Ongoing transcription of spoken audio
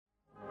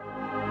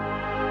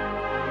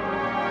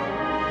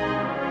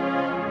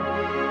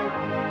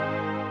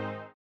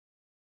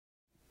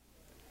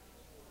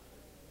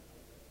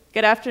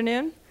Good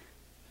afternoon.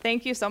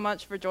 Thank you so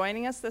much for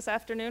joining us this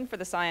afternoon for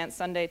the Science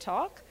Sunday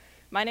talk.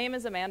 My name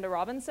is Amanda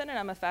Robinson, and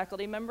I'm a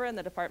faculty member in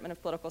the Department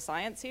of Political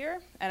Science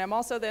here, and I'm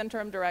also the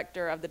interim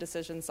director of the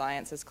Decision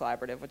Sciences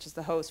Collaborative, which is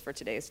the host for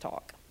today's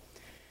talk.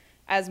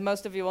 As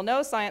most of you will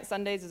know, Science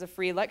Sundays is a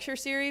free lecture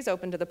series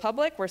open to the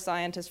public where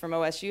scientists from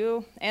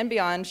OSU and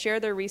beyond share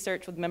their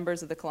research with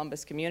members of the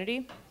Columbus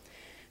community.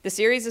 The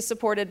series is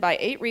supported by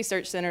 8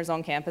 research centers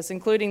on campus,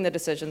 including the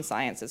Decision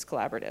Sciences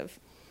Collaborative.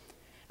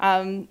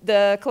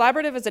 The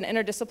collaborative is an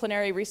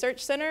interdisciplinary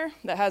research center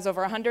that has over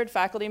 100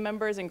 faculty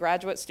members and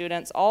graduate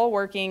students all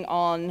working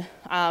on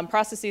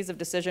processes of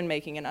decision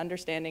making and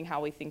understanding how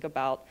we think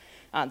about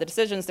the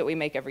decisions that we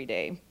make every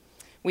day.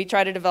 We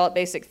try to develop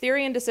basic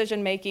theory in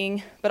decision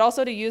making, but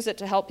also to use it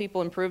to help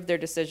people improve their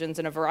decisions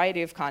in a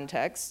variety of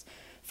contexts,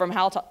 from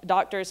how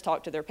doctors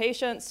talk to their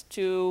patients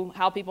to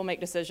how people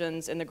make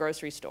decisions in the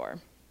grocery store.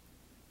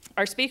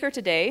 Our speaker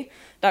today,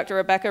 Dr.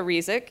 Rebecca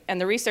Rezic, and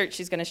the research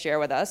she's going to share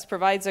with us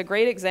provides a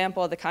great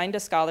example of the kind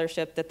of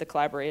scholarship that the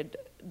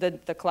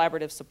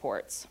collaborative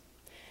supports.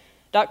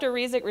 Dr.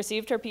 Rezic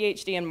received her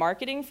PhD in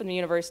marketing from the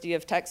University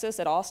of Texas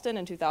at Austin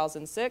in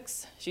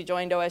 2006. She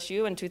joined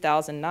OSU in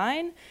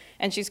 2009,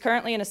 and she's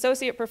currently an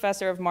associate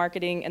professor of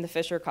marketing in the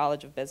Fisher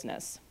College of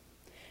Business.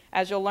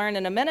 As you'll learn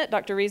in a minute,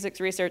 Dr.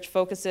 Rezic's research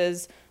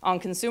focuses on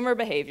consumer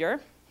behavior,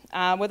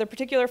 with a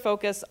particular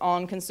focus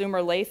on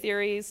consumer lay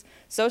theories,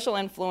 social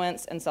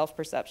influence, and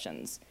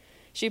self-perceptions.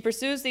 She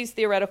pursues these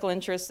theoretical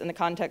interests in the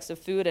context of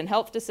food and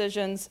health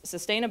decisions,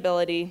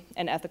 sustainability,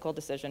 and ethical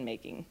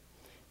decision-making.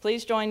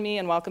 Please join me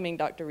in welcoming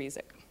Dr.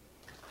 Rezic.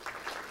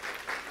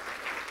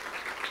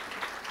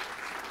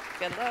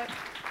 Good luck.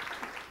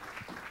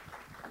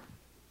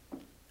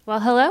 Well,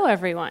 hello,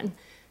 everyone.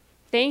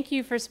 Thank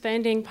you for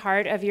spending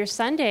part of your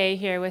Sunday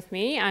here with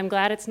me. I'm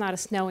glad it's not a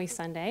snowy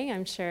Sunday.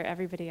 I'm sure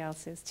everybody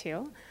else is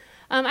too.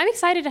 I'm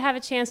excited to have a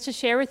chance to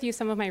share with you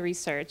some of my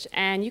research,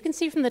 and you can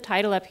see from the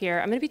title up here,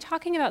 I'm going to be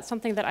talking about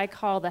something that I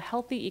call the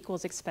healthy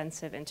equals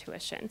expensive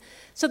intuition.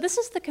 So this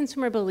is the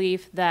consumer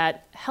belief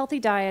that healthy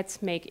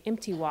diets make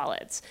empty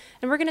wallets,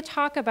 and we're going to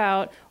talk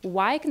about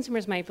why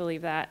consumers might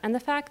believe that, and the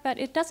fact that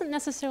it doesn't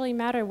necessarily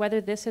matter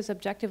whether this is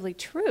objectively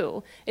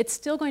true. It's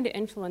still going to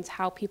influence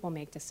how people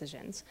make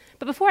decisions.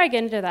 But before I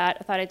get into that,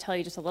 I thought I'd tell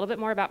you just a little bit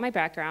more about my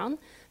background.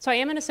 So I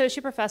am an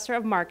associate professor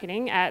of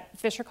marketing at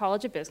Fisher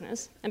College of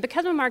Business, and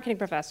because I'm a marketing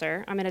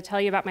professor, I'm going to tell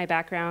you about my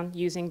background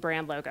using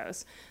brand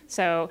logos.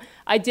 So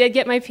I did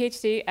get my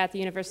PhD at the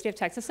University of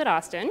Texas at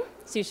Austin,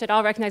 so you should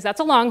all recognize that's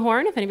a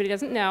Longhorn if anybody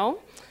doesn't know.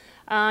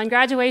 On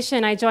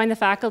graduation, I joined the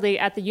faculty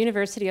at the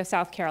University of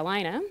South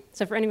Carolina.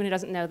 So for anyone who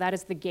doesn't know, that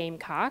is the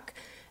Gamecock.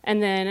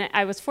 And then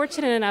I was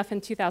fortunate enough in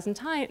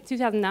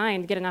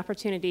 2009 to get an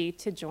opportunity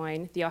to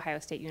join The Ohio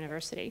State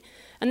University.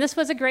 And this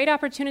was a great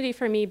opportunity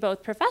for me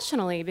both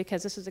professionally,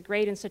 because this is a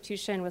great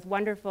institution with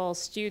wonderful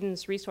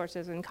students,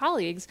 resources, and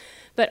colleagues,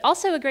 but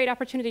also a great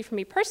opportunity for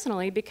me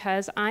personally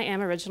because I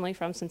am originally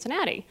from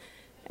Cincinnati.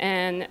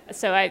 And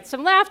so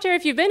some laughter.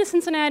 If you've been to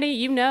Cincinnati,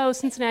 you know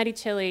Cincinnati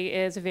chili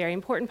is a very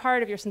important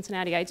part of your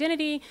Cincinnati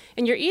identity,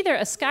 and you're either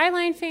a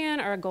Skyline fan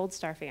or a Gold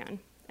Star fan.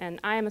 And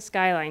I am a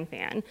Skyline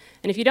fan.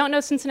 And if you don't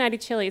know Cincinnati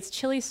chili, it's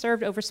chili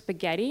served over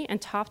spaghetti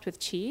and topped with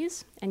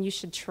cheese, and you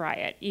should try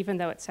it, even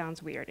though it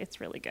sounds weird. It's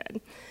really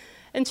good.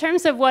 In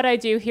terms of what I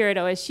do here at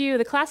OSU,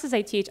 the classes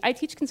I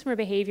teach consumer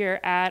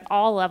behavior at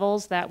all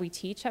levels that we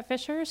teach at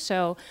Fisher,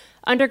 so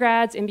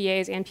undergrads,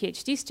 MBAs, and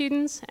PhD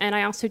students, and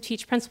I also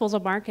teach principles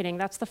of marketing.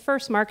 That's the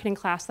first marketing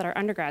class that our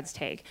undergrads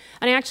take.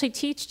 And I actually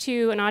teach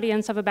to an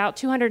audience of about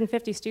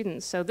 250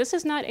 students, so this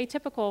is not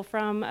atypical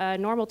from a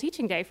normal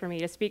teaching day for me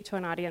to speak to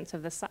an audience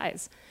of this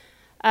size.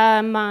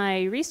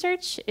 My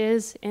research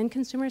is in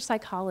consumer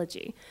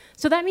psychology.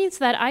 So that means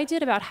that I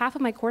did about half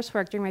of my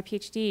coursework during my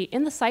PhD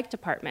in the psych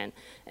department,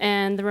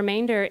 and the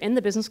remainder in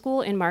the business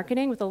school in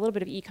marketing with a little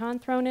bit of econ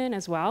thrown in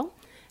as well.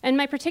 And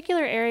my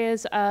particular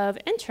areas of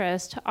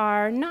interest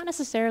are not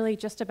necessarily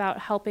just about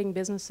helping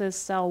businesses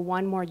sell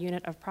one more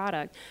unit of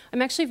product.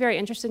 I'm actually very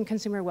interested in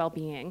consumer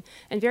well-being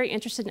and very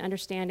interested in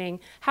understanding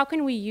how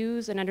can we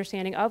use an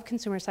understanding of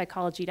consumer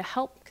psychology to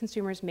help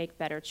consumers make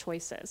better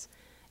choices.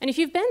 And if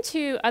you've been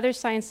to other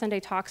Science Sunday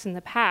talks in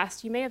the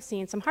past, you may have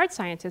seen some hard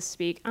scientists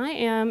speak. I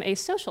am a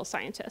social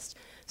scientist.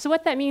 So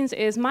what that means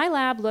is my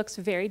lab looks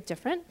very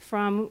different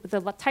from the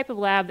type of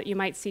lab that you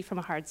might see from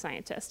a hard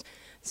scientist.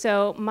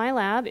 So my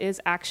lab is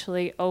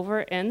actually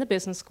over in the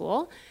business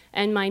school,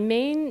 and my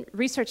main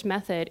research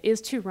method is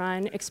to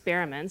run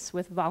experiments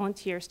with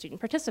volunteer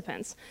student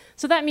participants.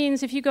 So that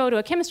means if you go to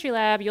a chemistry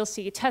lab, you'll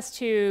see test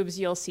tubes,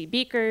 you'll see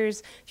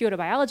beakers. If you go to a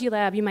biology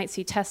lab, you might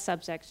see test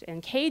subjects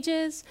in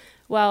cages.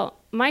 Well,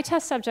 my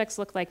test subjects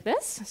look like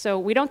this. So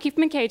we don't keep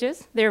them in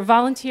cages. They're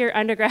volunteer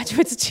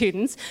undergraduate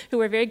students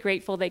who are very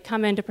grateful. They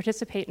come in to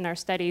participate in our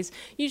studies,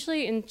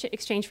 usually in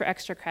exchange for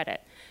extra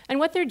credit. And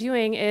what they're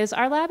doing is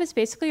our lab is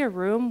basically a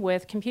room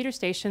with computer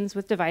stations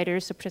with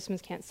dividers so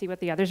participants can't see what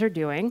the others are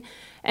doing. eating.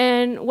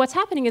 And what's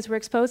happening is we're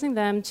exposing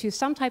them to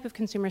some type of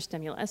consumer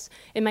stimulus.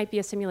 It might be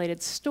a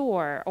simulated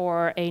store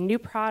or a new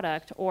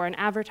product or an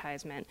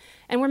advertisement.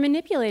 And we're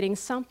manipulating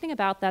something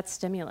about that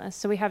stimulus.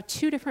 So we have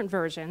two different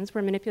versions.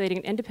 We're manipulating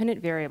an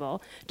independent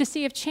variable to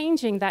see if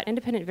changing that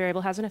independent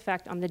variable has an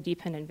effect on the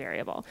dependent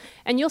variable.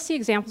 And you'll see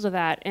examples of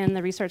that in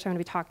the research I'm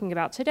going to be talking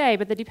about today,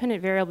 but the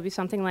dependent variable will be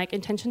something like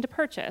intention to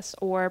purchase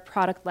or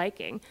product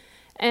liking.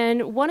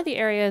 And one of the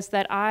areas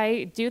that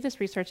I do this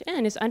research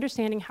in is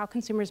understanding how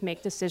consumers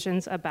make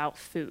decisions about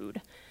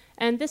food.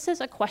 And this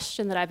is a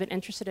question that I've been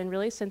interested in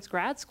really since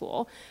grad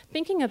school,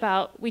 thinking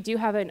about, we do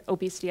have an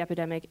obesity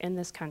epidemic in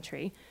this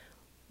country.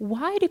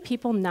 Why do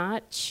people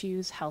not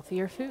choose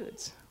healthier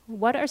foods?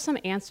 What are some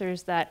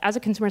answers that, as a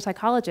consumer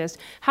psychologist,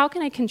 how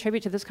can I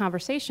contribute to this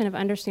conversation of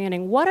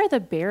understanding what are the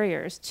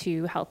barriers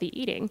to healthy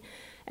eating?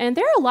 And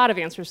there are a lot of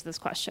answers to this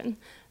question,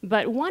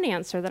 but one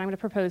answer that I'm going to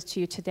propose to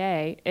you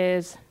today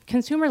is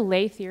consumer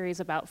lay theories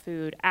about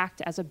food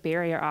act as a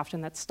barrier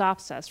often that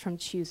stops us from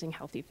choosing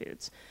healthy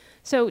foods.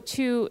 So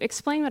to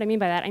explain what I mean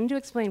by that, I need to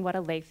explain what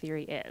a lay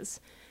theory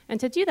is. And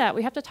to do that,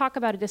 we have to talk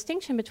about a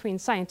distinction between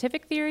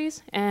scientific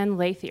theories and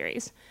lay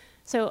theories.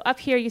 So up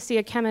here you see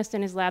a chemist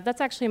in his lab.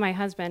 That's actually my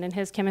husband in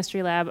his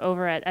chemistry lab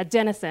over at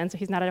Denison, so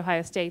he's not at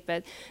Ohio State,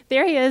 but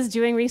there he is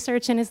doing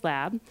research in his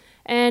lab.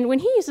 And when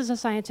he uses a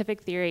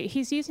scientific theory,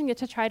 he's using it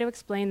to try to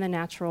explain the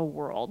natural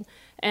world.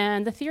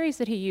 And the theories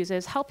that he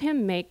uses help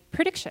him make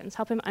predictions,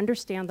 help him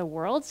understand the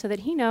world so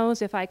that he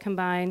knows if I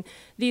combine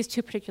these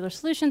two particular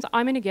solutions,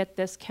 I'm going to get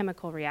this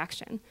chemical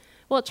reaction.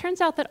 Well, it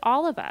turns out that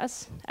all of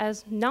us,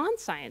 as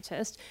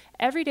non-scientists,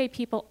 everyday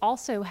people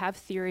also have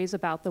theories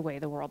about the way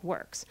the world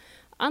works.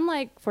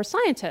 Unlike for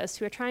scientists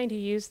who are trying to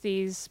use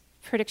these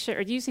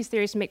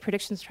theories to make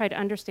predictions to try to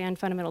understand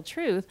fundamental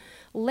truth,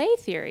 lay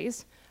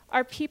theories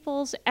are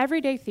people's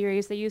everyday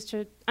theories they use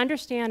to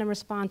understand and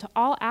respond to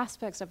all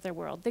aspects of their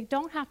world. They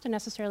don't have to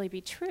necessarily be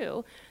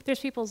true. There's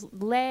people's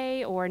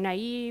lay or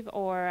naive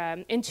or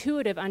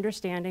intuitive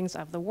understandings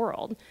of the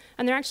world.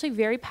 And they're actually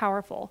very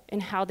powerful in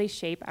how they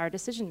shape our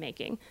decision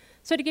making.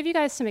 So to give you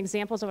guys some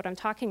examples of what I'm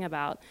talking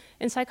about,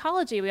 in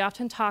psychology, we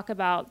often talk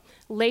about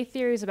lay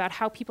theories about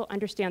how people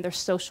understand their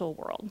social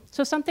world.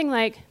 So something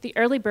like the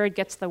early bird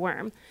gets the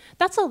worm.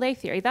 That's a lay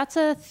theory. That's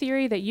a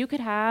theory that you could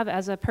have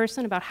as a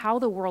person about how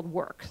the world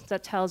works.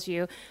 That tells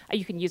you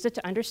you can use it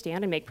to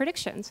understand and make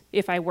predictions.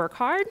 If I work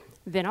hard,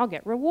 then I'll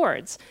get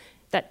rewards.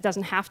 That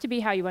doesn't have to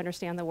be how you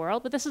understand the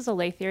world, but this is a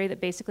lay theory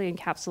that basically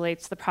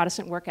encapsulates the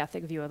Protestant work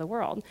ethic view of the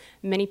world.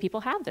 Many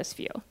people have this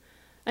view.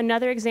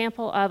 Another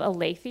example of a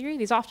lay theory,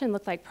 these often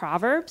look like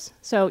proverbs,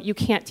 so you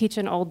can't teach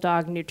an old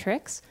dog new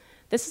tricks.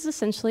 This is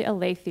essentially a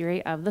lay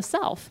theory of the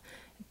self,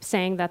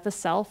 saying that the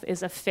self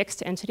is a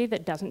fixed entity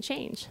that doesn't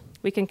change.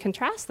 We can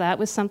contrast that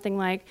with something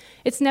like,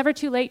 it's never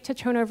too late to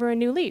turn over a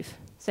new leaf,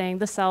 saying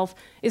the self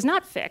is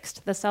not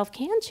fixed, the self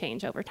can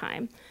change over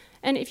time.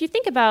 And if you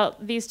think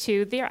about these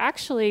two,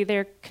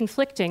 they're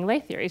conflicting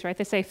lay theories, right?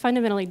 They say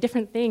fundamentally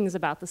different things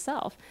about the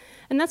self.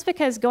 And that's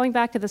because, going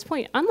back to this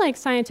point, unlike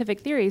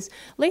scientific theories,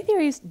 lay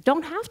theories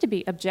don't have to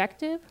be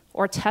objective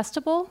or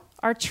testable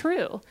or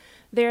true.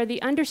 They're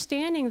the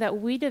understanding that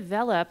we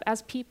develop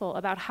as people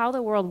about how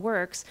the world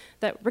works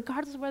that,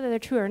 regardless of whether they're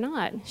true or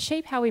not,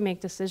 shape how we make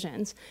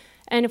decisions.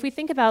 And if we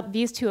think about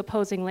these two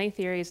opposing lay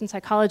theories, in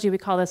psychology we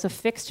call this a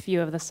fixed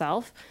view of the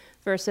self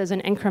versus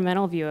an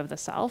incremental view of the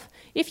self.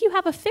 If you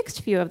have a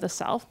fixed view of the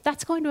self,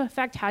 that's going to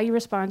affect how you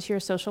respond to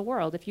your social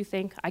world. If you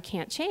think, I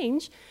can't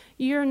change,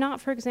 you're not,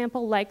 for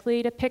example,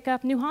 likely to pick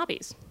up new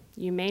hobbies.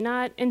 You may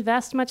not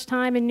invest much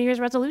time in New Year's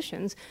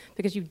resolutions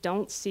because you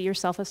don't see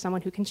yourself as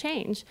someone who can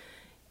change.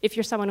 If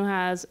you're someone who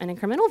has an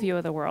incremental view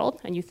of the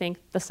world and you think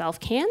the self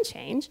can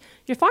change,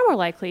 you're far more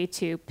likely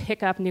to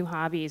pick up new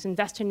hobbies,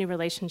 invest in new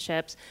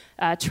relationships,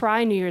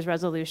 try New Year's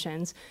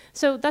resolutions.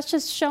 So that's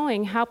just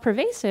showing how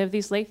pervasive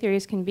these lay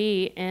theories can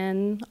be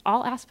in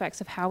all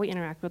aspects of how we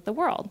interact with the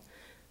world.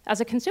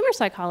 As a consumer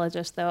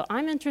psychologist, though,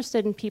 I'm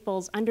interested in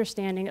people's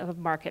understanding of a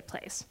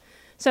marketplace.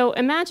 So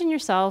imagine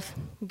yourself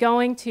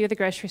going to the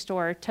grocery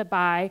store to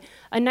buy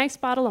a nice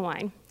bottle of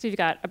wine. So you've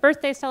got a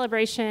birthday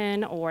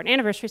celebration or an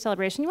anniversary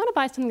celebration. You want to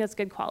buy something that's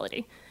good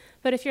quality.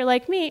 But if you're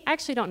like me, I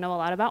actually don't know a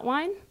lot about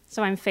wine.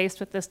 So I'm faced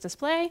with this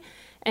display,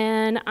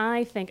 and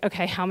I think,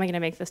 okay, how am I going to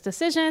make this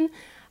decision?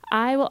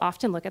 I will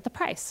often look at the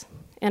price.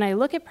 And I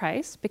look at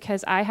price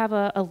because I have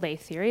a lay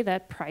theory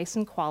that price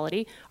and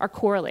quality are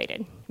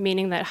correlated,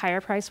 meaning that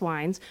higher priced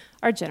wines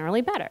are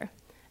generally better.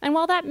 And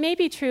while that may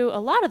be true a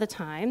lot of the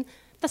time,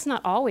 that's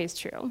not always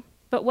true.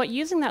 But what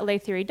using that lay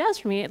theory does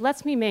for me, it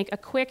lets me make a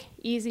quick,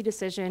 easy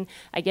decision.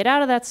 I get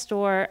out of that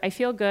store, I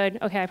feel good,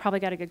 okay, I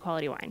probably got a good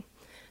quality wine.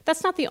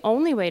 That's not the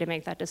only way to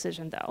make that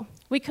decision, though.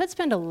 We could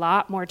spend a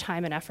lot more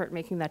time and effort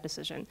making that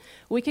decision.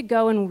 We could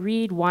go and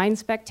read Wine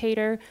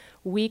Spectator.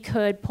 We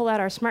could pull out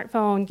our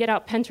smartphone, get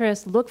out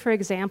Pinterest, look for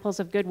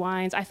examples of good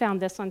wines. I found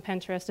this on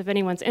Pinterest. If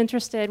anyone's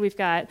interested, we've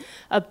got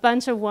a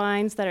bunch of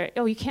wines that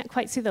are, you can't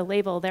quite see the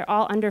label. They're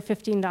all under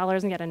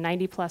 $15 and get a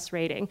 90+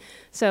 rating.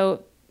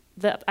 So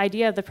the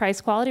idea of the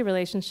price-quality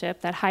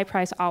relationship, that high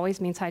price always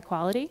means high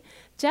quality,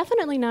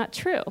 definitely not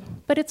true,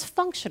 but it's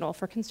functional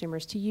for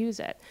consumers to use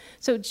it.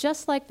 So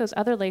just like those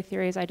other lay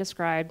theories I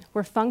described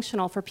were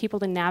functional for people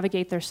to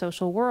navigate their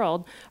social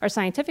world, our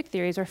scientific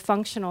theories are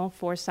functional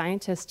for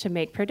scientists to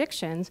make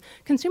predictions,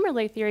 consumer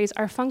lay theories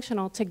are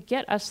functional to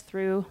get us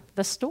through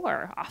the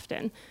store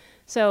often.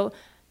 So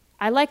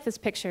I like this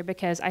picture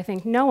because I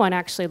think no one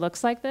actually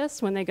looks like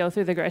this when they go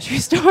through the grocery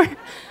store.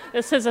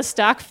 This is a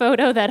stock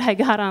photo that I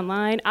got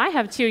online. I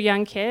have 2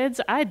 young kids.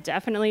 I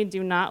definitely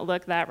do not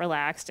look that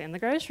relaxed in the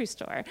grocery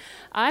store.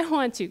 I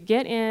want to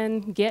get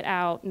in, get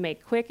out,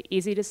 make quick,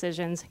 easy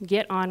decisions,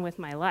 get on with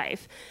my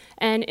life.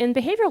 And in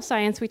behavioral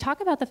science, we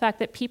talk about the fact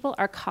that people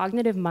are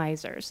cognitive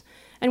misers.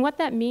 And what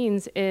that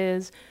means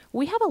is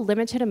we have a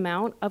limited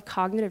amount of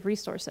cognitive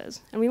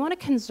resources, and we want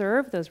to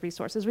conserve those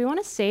resources. We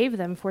want to save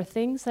them for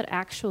things that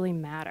actually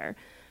matter.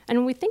 And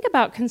when we think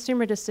about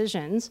consumer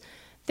decisions,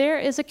 there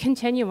is a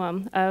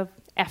continuum of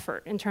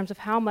effort in terms of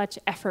how much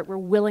effort we're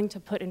willing to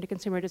put into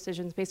consumer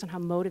decisions based on how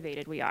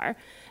motivated we are.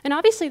 And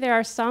obviously there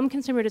are some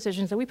consumer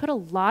decisions that we put a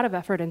lot of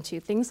effort into,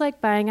 things like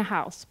buying a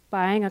house,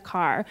 buying a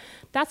car.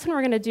 That's when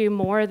we're going to do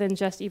more than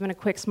just even a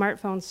quick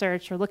smartphone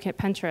search or looking at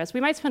Pinterest. We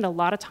might spend a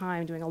lot of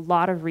time doing a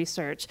lot of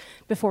research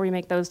before we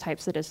make those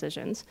types of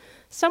decisions.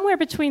 Somewhere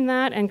between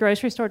that and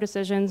grocery store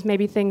decisions,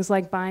 maybe things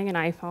like buying an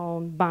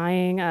iPhone,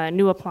 buying a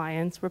new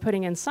appliance, we're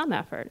putting in some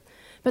effort.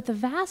 But the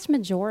vast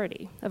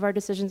majority of our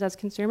decisions as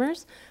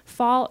consumers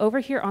fall over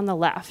here on the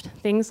left.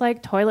 Things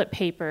like toilet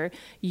paper,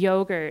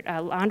 yogurt,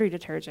 laundry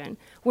detergent.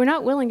 We're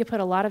not willing to put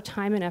a lot of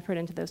time and effort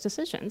into those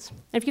decisions.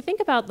 And if you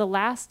think about the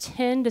last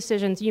 10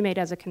 decisions you made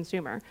as a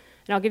consumer,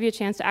 and I'll give you a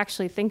chance to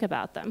actually think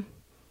about them.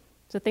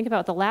 So think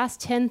about the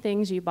last 10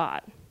 things you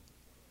bought.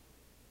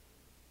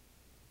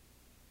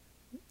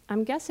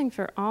 I'm guessing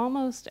for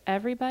almost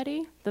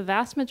everybody, the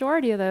vast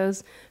majority of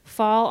those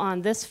fall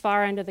on this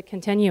far end of the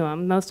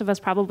continuum. Most of us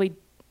probably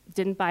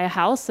didn't buy a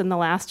house in the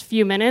last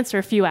few minutes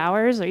or few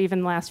hours or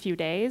even the last few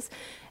days.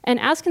 And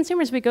as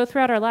consumers, we go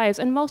throughout our lives,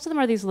 and most of them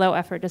are these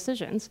low-effort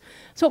decisions.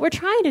 So what we're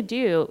trying to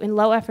do in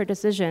low-effort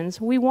decisions,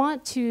 we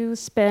want to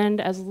spend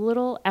as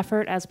little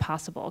effort as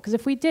possible. Because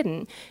if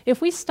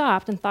we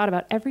stopped and thought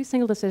about every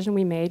single decision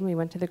we made when we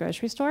went to the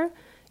grocery store,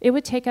 it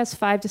would take us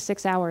 5 to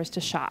 6 hours to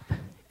shop.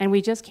 And we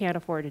just can't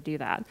afford to do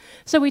that.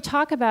 So we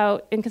talk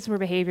about, in consumer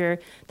behavior,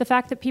 the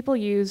fact that people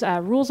use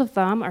rules of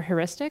thumb or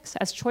heuristics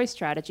as choice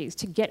strategies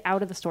to get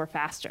out of the store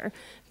faster.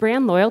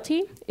 Brand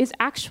loyalty is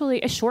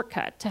actually a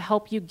shortcut to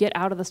help you get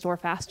out of the store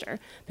faster.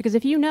 Because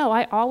if you know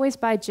I always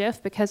buy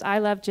Jif because I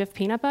love Jif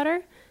peanut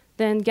butter,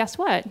 then guess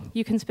what?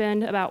 You can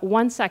spend about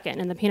 1 second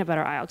in the peanut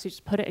butter aisle because you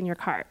just put it in your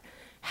cart.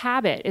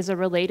 Habit is a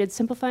related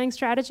simplifying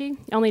strategy.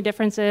 The only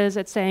difference is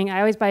it's saying I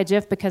always buy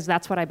Jif because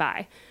that's what I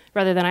buy,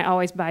 rather than I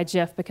always buy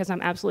Jif because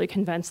I'm absolutely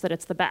convinced that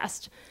it's the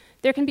best.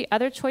 There can be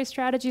other choice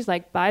strategies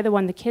like buy the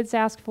one the kids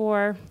ask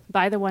for,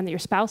 buy the one that your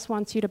spouse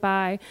wants you to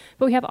buy,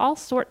 but we have all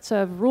sorts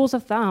of rules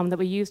of thumb that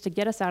we use to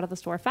get us out of the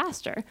store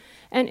faster.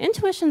 And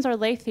intuitions or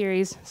lay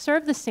theories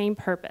serve the same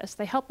purpose.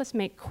 They help us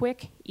make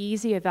quick,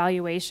 easy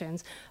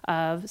evaluations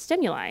of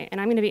stimuli, and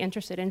I'm going to be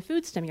interested in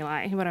food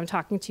stimuli, what I'm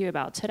talking to you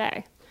about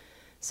today.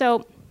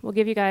 So we'll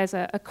give you guys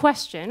a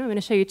question. I'm going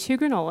to show you 2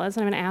 granolas,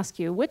 and I'm going to ask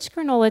you, which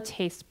granola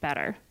tastes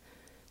better?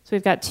 So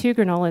we've got 2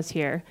 granolas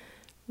here.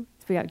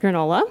 We got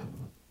granola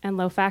and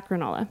low-fat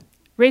granola.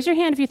 Raise your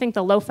hand if you think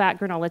the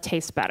low-fat granola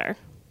tastes better.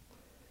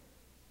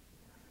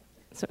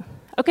 So,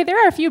 okay,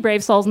 there are a few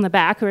brave souls in the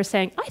back who are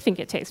saying, I think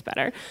it tastes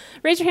better.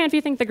 Raise your hand if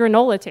you think the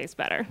granola tastes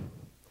better.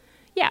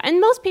 Yeah,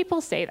 and most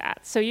people say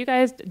that. So you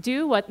guys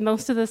do what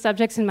most of the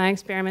subjects in my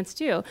experiments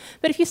do.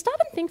 But if you stop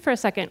and think for a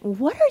second,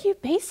 what are you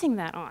basing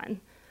that on?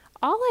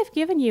 All I've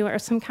given you are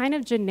some kind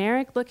of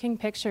generic-looking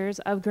pictures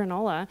of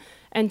granola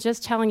and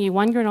just telling you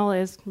one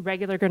granola is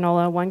regular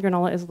granola, one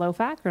granola is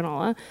low-fat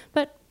granola.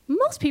 But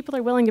most people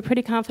are willing to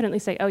pretty confidently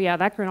say, oh yeah,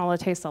 that granola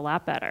tastes a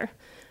lot better.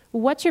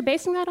 What you're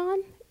basing that on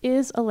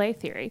is a lay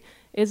theory,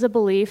 is a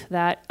belief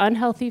that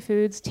unhealthy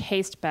foods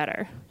taste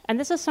better. And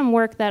this is some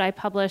work that I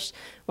published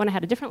when I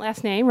had a different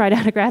last name right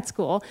out of grad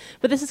school,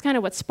 but this is kind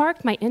of what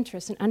sparked my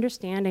interest in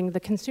understanding the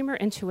consumer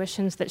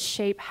intuitions that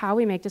shape how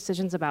we make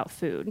decisions about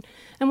food.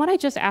 And what I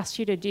just asked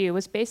you to do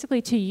was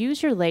basically to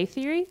use your lay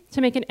theory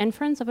to make an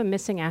inference of a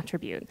missing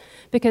attribute.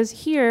 Because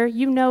here,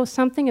 you know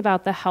something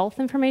about the health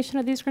information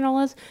of these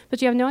granolas,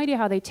 but you have no idea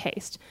how they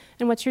taste.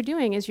 And what you're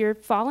doing is you're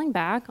falling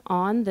back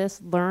on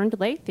this learned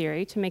lay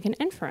theory to make an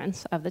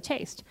inference of the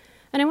taste.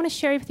 And I want to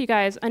share with you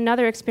guys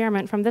another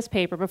experiment from this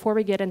paper before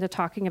we get into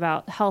talking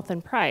about health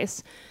and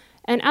price.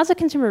 And as a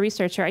consumer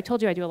researcher, I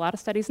told you I do a lot of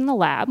studies in the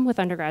lab with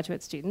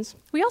undergraduate students.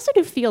 We also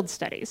do field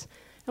studies.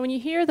 And when you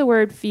hear the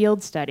word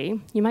field study,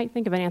 you might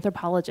think of an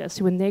anthropologist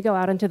who, when they go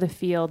out into the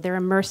field, they're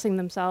immersing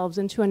themselves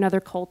into another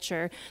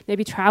culture,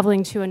 maybe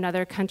traveling to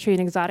another country,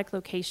 an exotic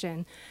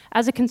location.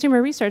 As a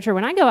consumer researcher,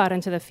 when I go out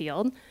into the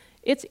field,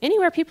 it's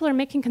anywhere people are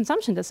making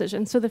consumption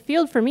decisions. So the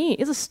field for me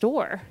is a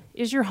store.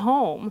 is your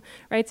home,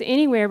 right? It's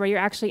anywhere where you're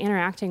actually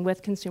interacting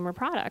with consumer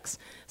products.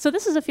 So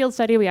this is a field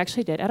study we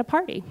actually did at a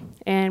party.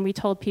 And we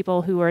told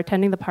people who were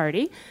attending the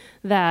party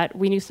that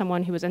we knew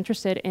someone who was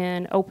interested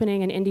in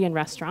opening an Indian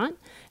restaurant,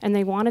 and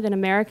they wanted an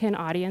American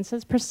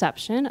audience's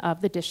perception of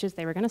the dishes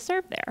they were going to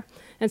serve there.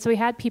 And so we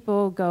had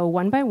people go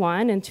one by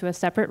one into a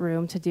separate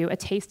room to do a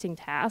tasting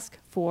task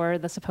for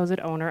the supposed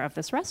owner of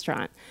this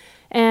restaurant.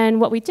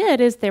 And what we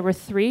did is there were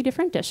 3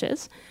 different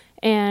dishes,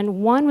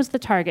 and one was the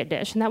target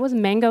dish, and that was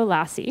mango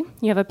lassi.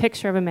 You have a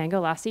picture of a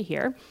mango lassi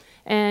here.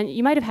 And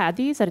you might have had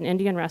these at an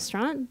Indian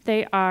restaurant.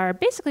 They are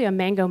basically a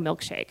mango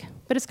milkshake,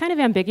 but it's kind of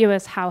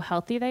ambiguous how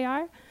healthy they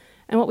are.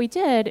 And what we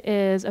did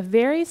is a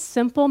very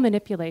simple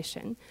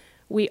manipulation.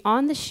 We,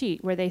 on the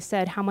sheet where they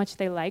said how much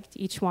they liked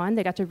each one,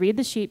 they got to read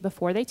the sheet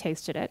before they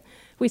tasted it.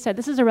 We said,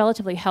 this is a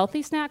relatively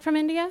healthy snack from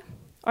India,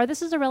 or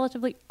this is a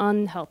relatively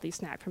unhealthy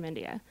snack from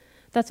India.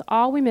 That's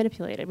all we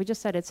manipulated. We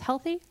just said it's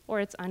healthy or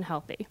it's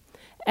unhealthy.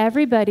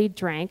 Everybody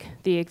drank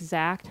the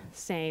exact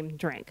same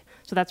drink.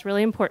 So that's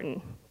really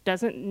important.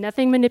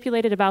 Nothing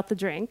manipulated about the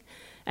drink.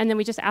 And then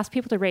we just asked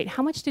people to rate,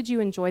 how much did you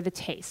enjoy the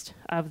taste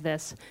of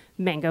this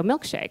mango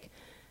milkshake?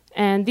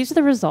 And these are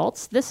the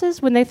results. This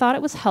is when they thought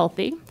it was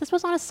healthy. This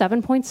was on a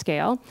 7-point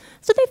scale.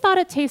 So they thought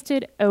it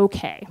tasted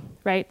okay,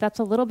 right? That's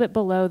a little bit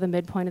below the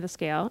midpoint of the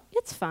scale.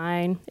 It's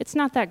fine. It's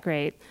not that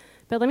great.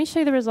 But let me show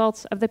you the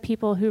results of the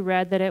people who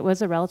read that it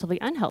was a relatively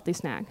unhealthy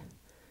snack.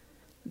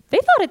 They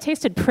thought it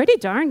tasted pretty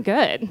darn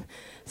good.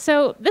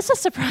 So this is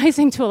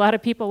surprising to a lot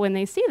of people when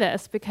they see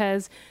this,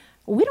 because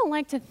we don't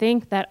like to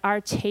think that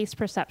our taste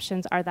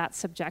perceptions are that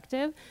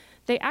subjective.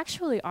 They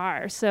actually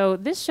are. So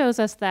this shows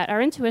us that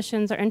our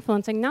intuitions are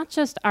influencing not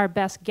just our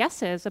best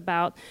guesses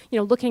about,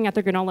 looking at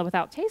the granola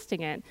without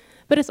tasting it,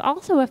 but it's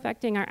also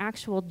affecting our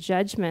actual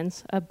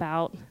judgments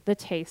about the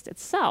taste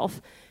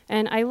itself.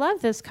 And I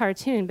love this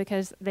cartoon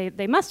because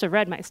they must have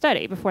read my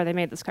study before they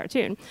made this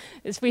cartoon.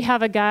 We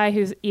have a guy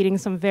who's eating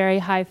some very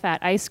high-fat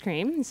ice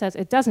cream. He says,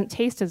 it doesn't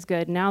taste as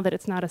good now that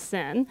it's not a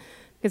sin,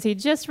 because he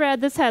just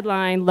read this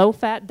headline,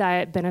 low-fat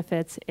diet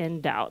benefits in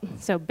doubt.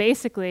 So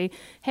basically,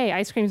 hey,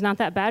 ice cream's not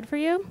that bad for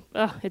you?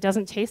 Ugh, it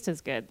doesn't taste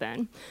as good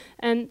then.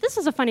 And this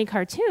is a funny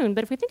cartoon,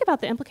 but if we think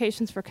about the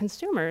implications for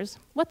consumers,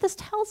 what this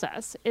tells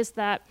us is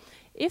that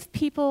if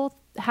people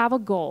have a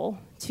goal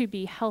to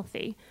be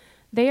healthy,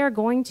 they are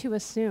going to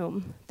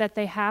assume that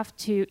they have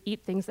to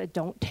eat things that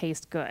don't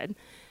taste good.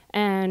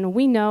 And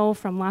we know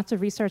from lots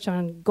of research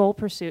on goal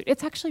pursuit,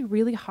 it's actually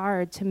really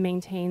hard to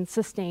maintain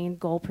sustained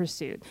goal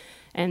pursuit.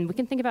 And we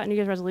can think about New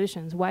Year's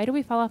resolutions. Why do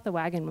we fall off the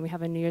wagon when we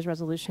have a New Year's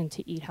resolution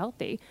to eat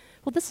healthy?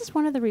 Well, this is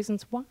one of the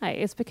reasons why.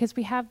 It's because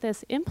we have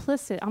this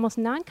implicit, almost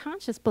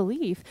non-conscious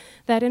belief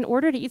that in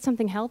order to eat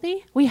something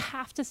healthy, we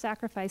have to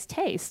sacrifice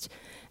taste.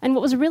 And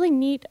what was really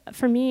neat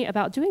for me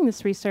about doing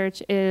this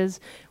research is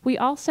we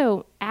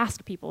also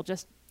ask people,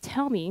 just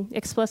tell me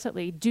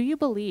explicitly, do you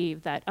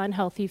believe that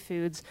unhealthy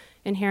foods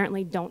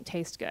inherently don't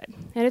taste good?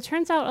 And it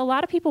turns out a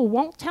lot of people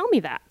won't tell me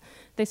that.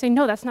 They say,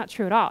 no, that's not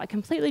true at all. I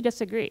completely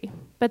disagree.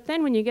 But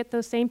then when you get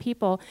those same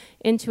people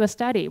into a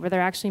study where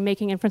they're actually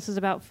making inferences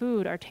about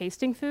food or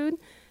tasting food,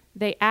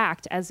 they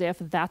act as if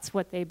that's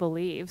what they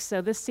believe. So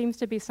this seems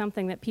to be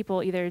something that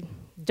people either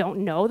don't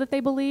know that they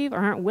believe or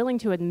aren't willing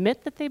to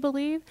admit that they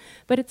believe,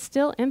 but it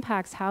still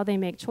impacts how they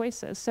make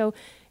choices. So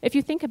if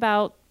you think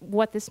about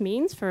what this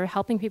means for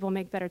helping people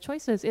make better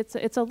choices, it's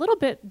a little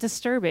bit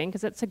disturbing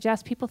because it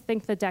suggests people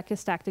think the deck is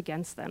stacked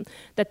against them,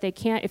 that they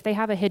can't, if they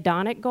have a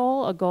hedonic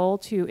goal, a goal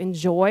to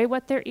enjoy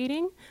what they're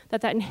eating,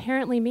 that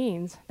inherently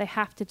means they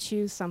have to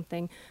choose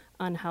something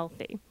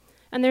unhealthy.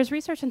 And there's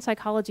research in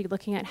psychology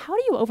looking at how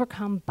do you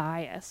overcome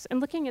bias and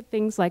looking at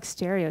things like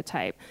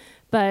stereotype.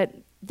 But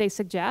they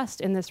suggest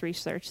in this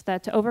research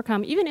that to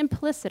overcome even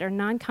implicit or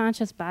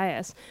non-conscious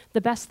bias, the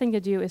best thing to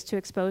do is to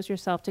expose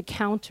yourself to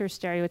counter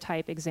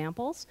stereotype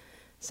examples.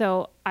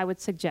 So I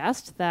would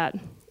suggest that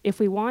if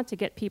we want to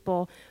get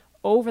people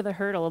over the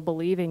hurdle of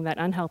believing that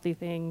unhealthy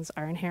things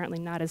are inherently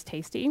not as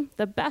tasty,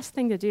 the best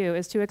thing to do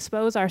is to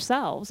expose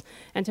ourselves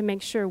and to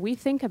make sure we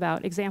think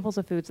about examples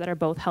of foods that are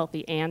both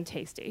healthy and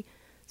tasty.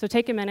 So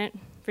take a minute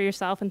for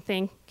yourself and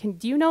think,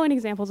 do you know any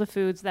examples of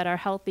foods that are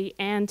healthy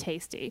and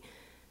tasty?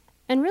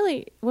 And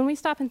really, when we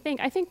stop and think,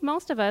 I think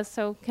most of us,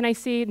 so can I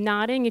see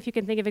nodding if you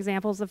can think of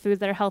examples of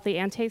foods that are healthy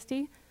and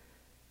tasty?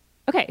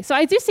 Okay, so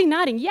I do see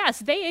nodding. Yes,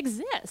 they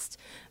exist.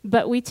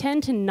 But we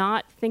tend to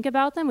not think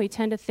about them. We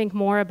tend to think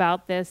more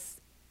about this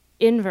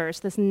inverse,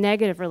 this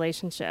negative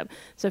relationship.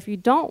 So if you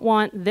don't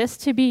want this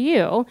to be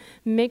you,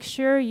 make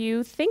sure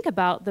you think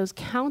about those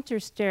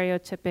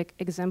counter-stereotypic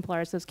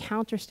exemplars, those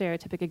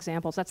counter-stereotypic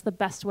examples. That's the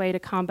best way to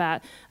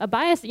combat a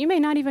bias that you may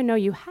not even know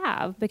you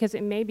have because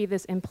it may be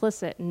this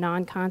implicit,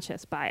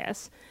 non-conscious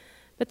bias.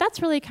 But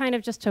that's really kind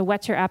of just to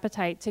whet your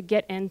appetite to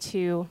get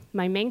into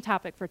my main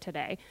topic for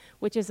today,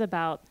 which is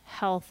about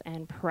health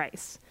and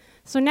price.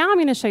 So now I'm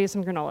going to show you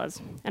some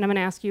granolas, and I'm going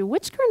to ask you,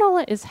 which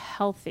granola is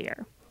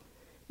healthier?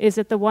 Is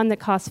it the one that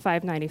costs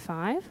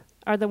 $5.95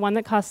 or the one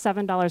that costs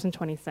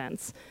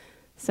 $7.20?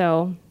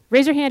 So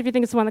raise your hand if you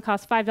think it's the one that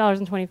costs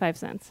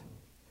 $5.25.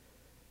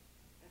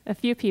 A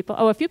few people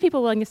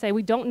willing to say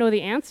we don't know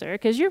the answer,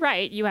 because you're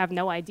right, you have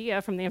no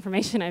idea from the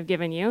information I've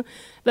given you.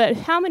 But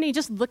how many,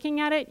 just looking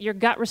at it, your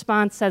gut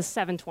response says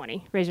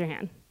 720? Raise your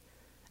hand.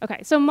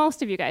 Okay, so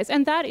most of you guys,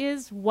 and that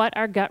is what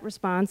our gut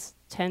response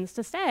tends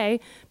to say,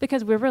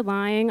 because we're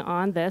relying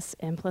on this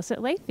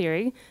implicit lay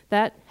theory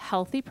that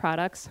healthy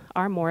products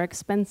are more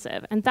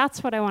expensive. And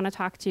that's what I want to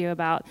talk to you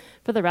about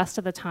for the rest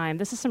of the time.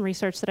 This is some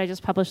research that I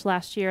just published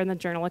last year in the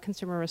Journal of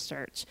Consumer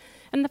Research.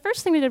 And the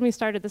first thing we did when we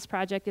started this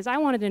project is I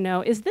wanted to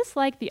know, is this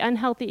like the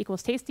unhealthy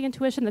equals tasty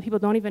intuition that people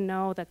don't even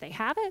know that they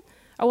have it,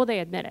 or will they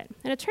admit it?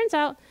 And it turns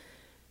out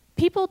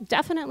people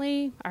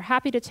definitely are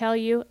happy to tell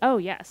you, oh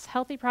yes,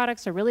 healthy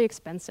products are really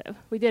expensive.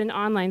 We did an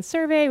online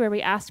survey where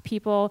we asked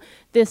people,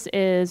 this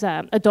is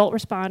adult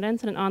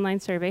respondents in an online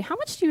survey, how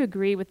much do you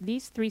agree with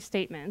these 3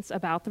 statements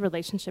about the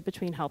relationship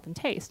between health and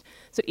taste?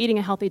 So eating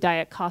a healthy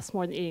diet costs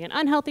more than eating an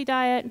unhealthy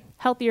diet,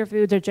 healthier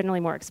foods are generally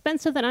more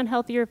expensive than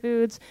unhealthier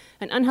foods,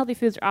 and unhealthy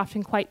foods are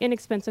often quite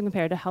inexpensive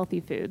compared to healthy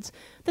foods.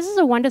 This is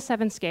a 1 to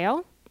 7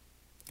 scale.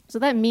 So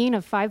that mean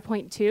of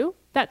 5.2,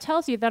 that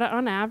tells you that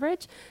on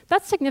average,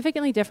 that's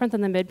significantly different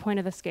than the midpoint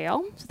of the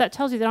scale. So that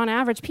tells you that on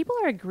average, people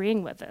are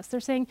agreeing with this. They're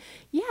saying,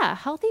 yeah,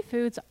 healthy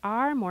foods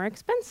are more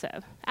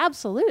expensive.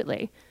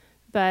 Absolutely.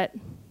 But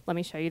let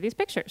me show you these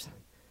pictures.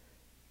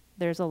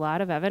 There's a lot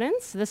of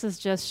evidence. This is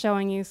just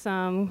showing you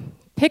some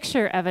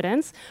picture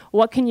evidence.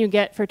 What can you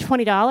get for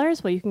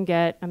 $20? Well, you can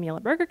get a meal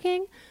at Burger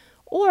King,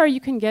 or you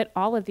can get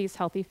all of these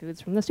healthy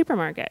foods from the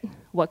supermarket.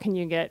 What can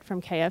you get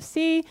from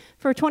KFC?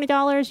 For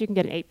 $20, you can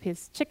get an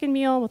 8-piece chicken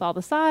meal with all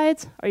the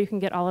sides, or you can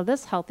get all of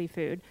this healthy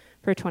food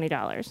for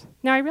 $20.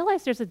 Now, I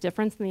realize there's a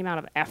difference in the amount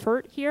of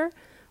effort here.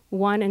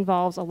 One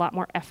involves a lot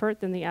more effort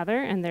than the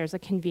other, and there's a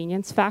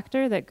convenience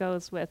factor that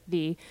goes with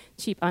the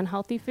cheap,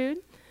 unhealthy food.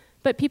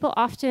 But people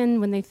often,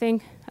 when they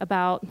think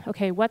about,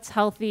 okay, what's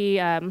healthy,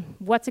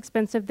 what's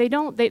expensive, they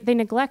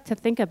neglect to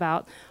think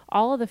about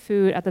all of the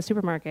food at the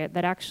supermarket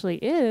that actually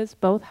is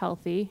both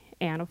healthy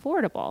and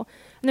affordable.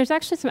 And there's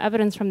actually some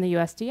evidence from the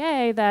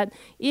USDA that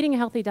eating a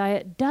healthy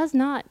diet does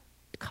not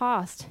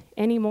cost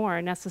any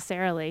more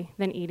necessarily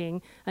than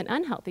eating an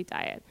unhealthy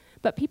diet.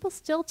 But people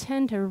still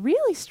tend to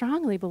really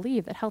strongly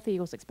believe that healthy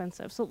equals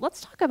expensive. So let's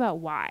talk about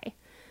why.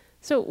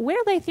 So where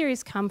lay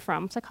theories come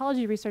from,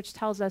 psychology research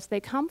tells us they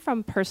come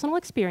from personal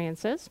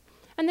experiences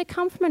and they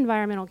come from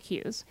environmental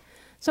cues.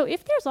 So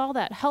if there's all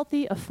that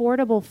healthy,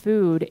 affordable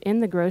food in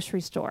the grocery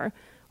store,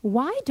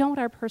 why don't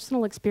our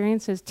personal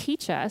experiences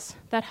teach us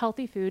that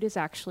healthy food is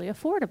actually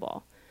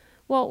affordable?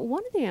 Well,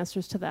 one of the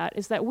answers to that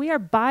is that we are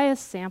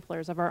biased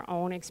samplers of our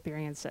own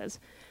experiences.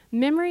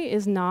 Memory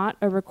is not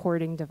a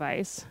recording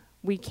device.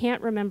 We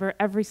can't remember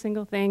every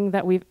single thing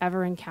that we've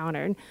ever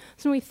encountered.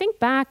 So when we think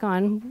back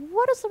on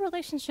what does the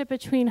relationship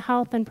between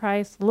health and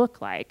price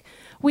look like,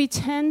 we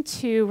tend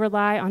to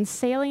rely on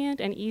salient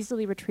and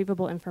easily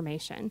retrievable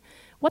information.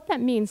 What that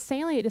means,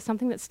 salient is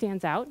something that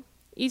stands out.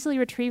 Easily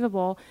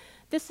retrievable,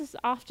 this is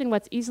often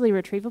what's easily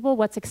retrievable,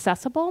 what's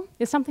accessible,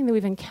 is something that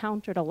we've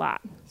encountered a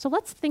lot. So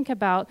let's think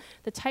about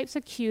the types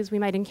of cues we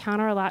might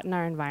encounter a lot in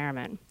our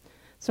environment.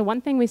 So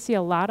one thing we see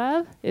a lot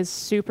of is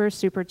super,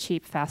 super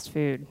cheap fast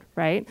food,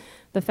 right?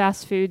 The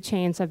fast food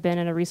chains have been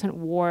in a recent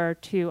war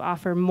to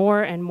offer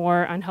more and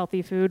more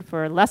unhealthy food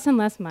for less and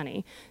less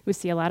money. We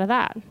see a lot of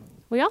that.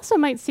 We also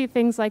might see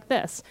things like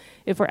this.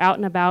 If we're out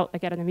and about,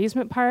 like at an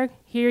amusement park,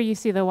 here you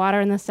see the water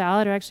and the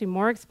salad are actually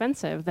more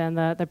expensive than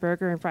the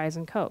burger and fries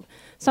and Coke.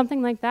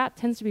 Something like that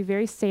tends to be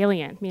very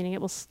salient, meaning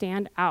it will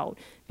stand out,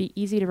 be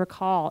easy to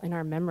recall in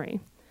our memory.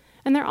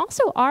 And there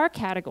also are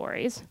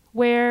categories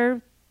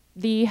where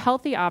the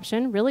healthy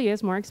option really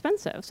is more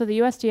expensive. So the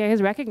USDA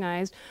has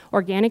recognized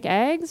organic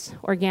eggs,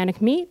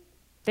 organic meat,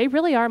 they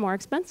really are more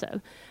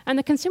expensive. And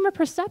the consumer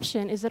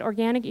perception is that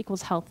organic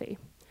equals healthy.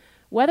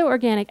 Whether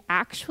organic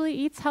actually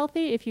eats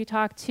healthy, if you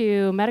talk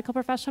to medical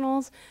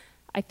professionals,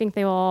 I think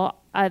they will,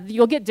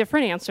 you'll get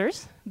different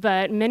answers,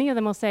 but many of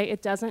them will say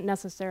it doesn't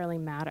necessarily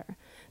matter.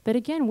 But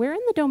again, we're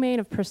in the domain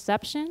of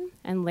perception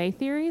and lay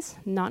theories,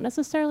 not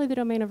necessarily the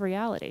domain of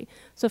reality.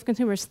 So if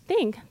consumers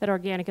think that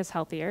organic is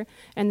healthier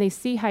and they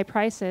see high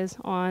prices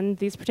on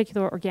these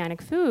particular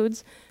organic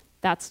foods,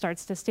 that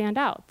starts to stand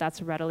out.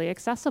 That's readily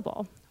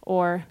accessible.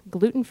 Or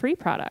gluten-free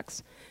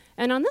products.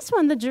 And on this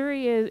one, the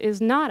jury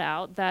is not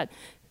out that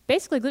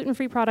basically,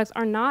 gluten-free products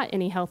are not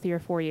any healthier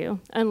for you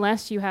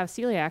unless you have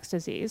celiac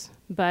disease.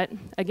 But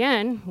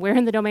again, we're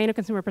in the domain of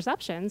consumer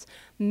perceptions.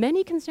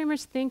 Many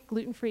consumers think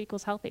gluten-free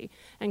equals healthy.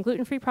 And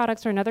gluten-free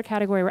products are another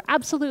category where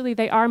absolutely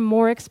they are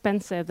more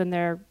expensive than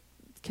their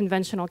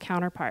conventional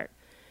counterpart.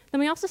 Then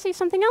we also see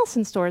something else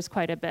in stores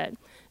quite a bit,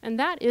 and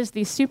that is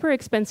the super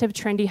expensive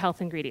trendy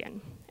health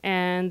ingredient.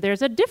 And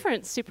there's a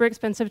different super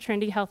expensive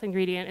trendy health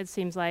ingredient, it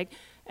seems like,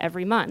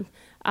 every month.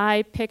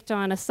 I picked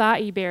on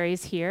acai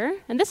berries here,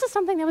 and this is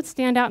something that would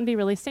stand out and be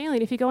really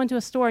salient. If you go into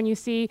a store and you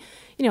see,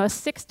 a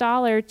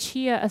 $6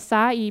 chia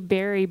acai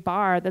berry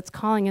bar that's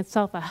calling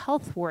itself a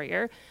health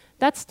warrior,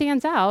 that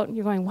stands out.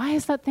 You're going, why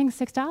is that thing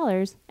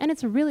 $6? And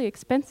it's really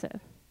expensive.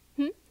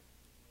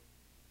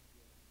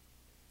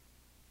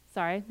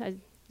 Sorry,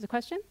 is a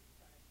question?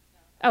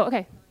 Oh,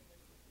 okay.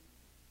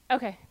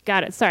 Okay,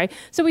 got it, sorry.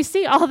 So we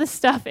see all this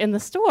stuff in the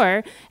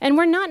store, and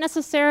we're not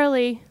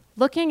necessarily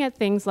looking at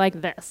things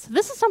like this.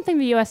 This is something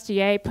the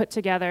USDA put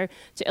together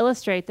to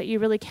illustrate that you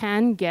really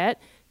can get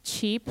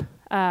cheap,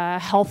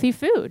 healthy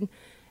food.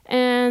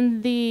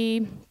 And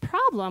the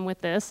problem with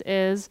this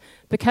is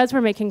because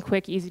we're making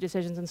quick, easy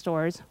decisions in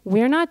stores,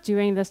 we're not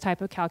doing this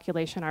type of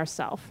calculation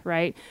ourselves,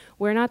 right?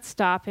 We're not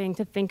stopping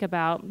to think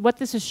about what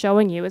this is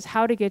showing you is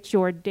how to get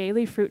your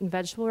daily fruit and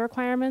vegetable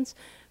requirements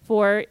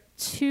for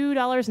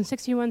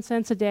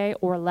 $2.61 a day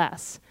or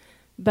less.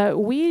 But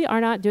we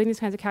are not doing these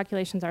kinds of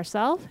calculations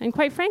ourselves, and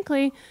quite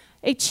frankly,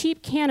 a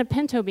cheap can of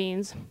pinto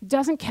beans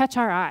doesn't catch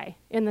our eye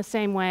in the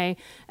same way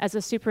as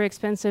a super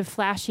expensive,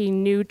 flashy,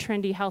 new,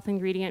 trendy, health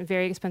ingredient,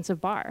 very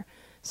expensive bar.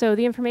 So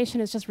the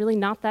information is just really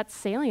not that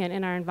salient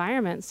in our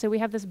environment. So we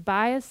have this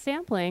biased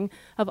sampling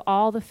of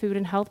all the food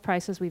and health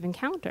prices we've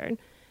encountered.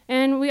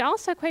 And we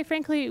also, quite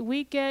frankly,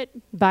 we get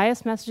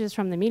biased messages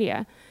from the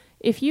media.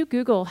 If you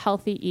Google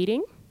healthy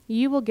eating,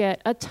 you will get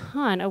a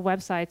ton of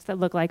websites that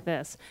look like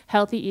this,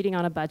 healthy eating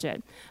on a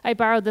budget. I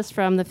borrowed this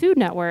from the Food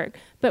Network,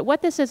 but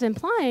what this is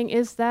implying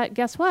is that,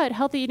 guess what,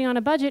 healthy eating on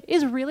a budget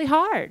is really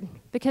hard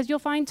because you'll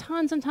find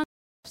tons and tons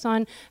of tips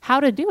on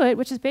how to do it,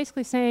 which is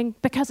basically saying,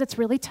 because it's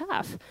really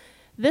tough.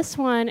 This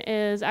one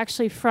is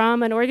actually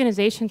from an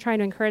organization trying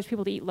to encourage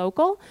people to eat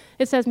local.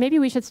 It says maybe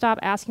we should stop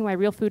asking why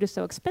real food is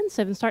so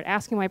expensive and start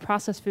asking why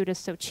processed food is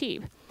so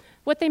cheap.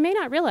 What they may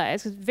not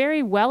realize is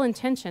very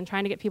well-intentioned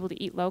trying to get people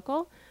to eat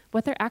local.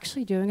 What they're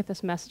actually doing with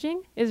this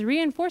messaging is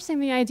reinforcing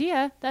the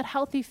idea that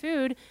healthy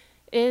food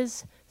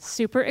is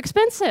super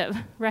expensive,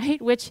 right?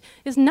 Which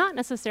is not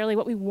necessarily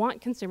what we want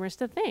consumers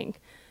to think.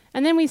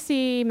 And then we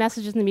see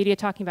messages in the media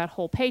talking about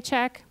whole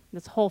paycheck.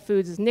 That's Whole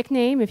Foods'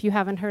 nickname, if you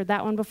haven't heard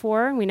that one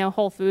before. We know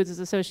Whole Foods is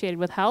associated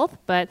with health,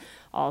 but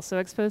also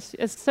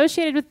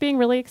associated with being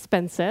really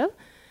expensive.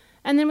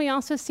 And then we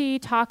also see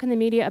talk in the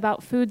media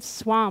about food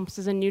swamps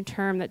is a new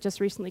term that just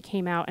recently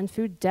came out, and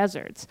food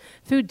deserts.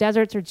 Food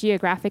deserts are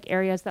geographic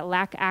areas that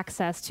lack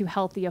access to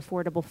healthy,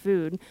 affordable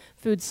food.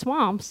 Food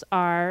swamps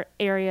are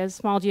areas,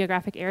 small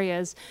geographic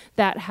areas,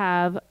 that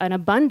have an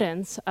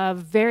abundance of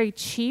very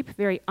cheap,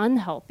 very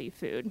unhealthy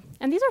food.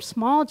 And these are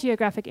small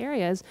geographic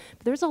areas,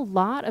 but there's a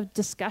lot of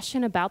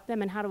discussion about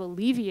them and how to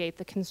alleviate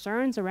the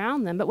concerns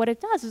around them. But what it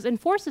does is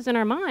enforces in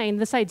our mind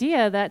this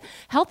idea that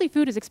healthy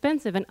food is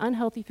expensive and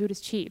unhealthy food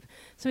is cheap.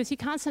 So we see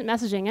constant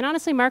messaging, and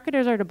honestly,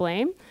 marketers are to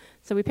blame.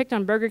 So we picked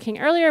on Burger King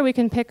earlier, we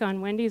can pick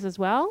on Wendy's as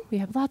well. We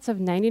have lots of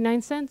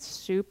 99-cent,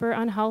 super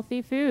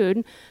unhealthy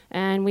food,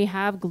 and we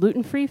have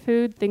gluten-free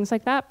food, things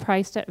like that,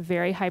 priced at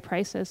very high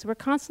prices. So we're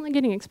constantly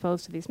getting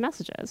exposed to these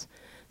messages.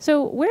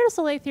 So where does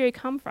delay theory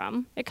come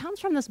from? It comes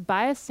from this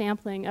biased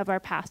sampling of our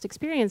past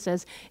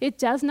experiences. It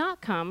does not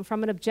come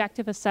from an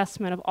objective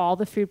assessment of all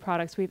the food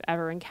products we've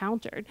ever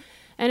encountered.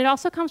 And it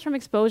also comes from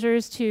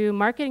exposures to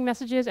marketing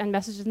messages and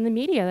messages in the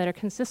media that are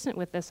consistent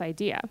with this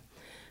idea.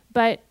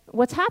 But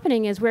what's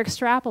happening is we're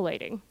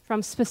extrapolating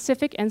from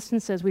specific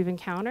instances we've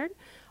encountered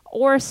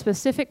or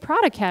specific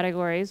product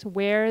categories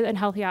where an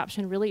healthy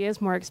option really is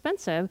more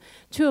expensive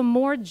to a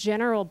more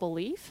general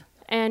belief.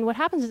 And what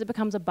happens is it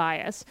becomes a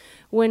bias.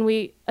 When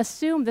we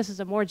assume this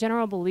is a more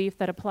general belief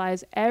that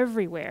applies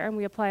everywhere and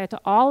we apply it to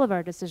all of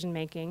our decision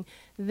making,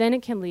 then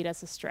it can lead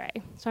us astray.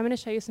 So I'm going to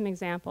show you some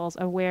examples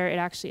of where it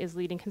actually is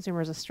leading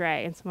consumers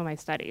astray in some of my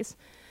studies.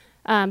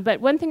 But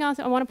one thing else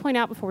I want to point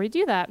out before we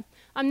do that,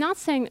 I'm not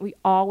saying that we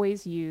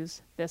always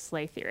use this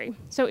delay theory.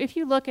 So if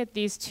you look at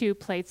these two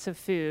plates of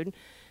food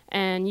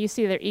and you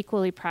see they're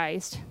equally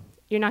priced,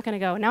 you're not going to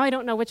go, now I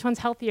don't know which one's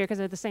healthier because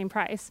they're the same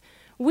price.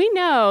 We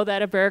know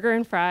that a burger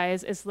and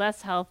fries is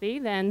less healthy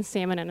than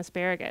salmon and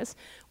asparagus.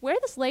 Where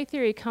this delay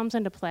theory comes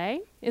into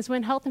play is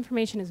when health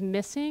information is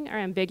missing or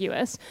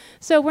ambiguous.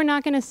 So we're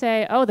not going to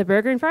say, oh, the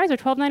burger and fries are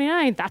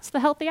 $12.99. That's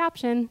the healthy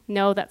option.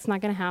 No, that's not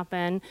going to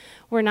happen.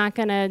 We're not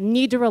going to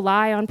need to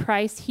rely on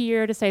price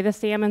here to say the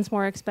salmon's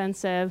more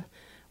expensive.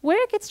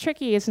 Where it gets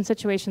tricky is in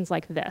situations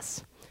like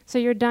this. So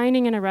you're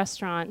dining in a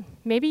restaurant.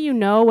 Maybe you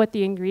know what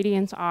the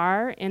ingredients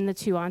are in the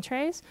two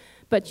entrees,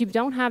 but you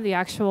don't have the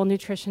actual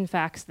nutrition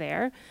facts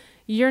there.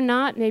 You're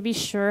not maybe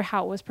sure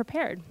how it was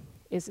prepared.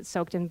 Is it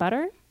soaked in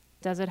butter?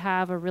 Does it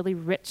have a really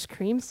rich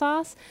cream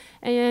sauce?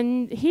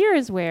 And here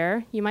is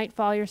where you might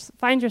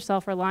find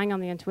yourself relying on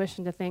the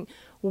intuition to think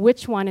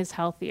which one is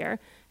healthier.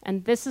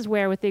 And this is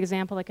where, with the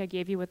example like I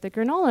gave you with the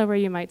granola, where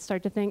you might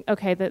start to think,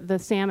 okay, the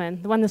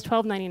salmon, the one that's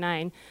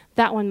 $12.99,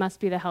 that one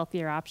must be the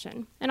healthier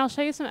option. And I'll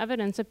show you some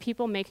evidence of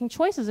people making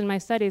choices in my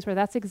studies where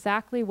that's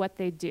exactly what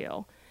they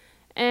do.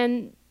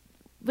 And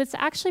it's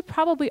actually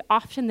probably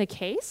often the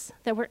case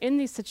that we're in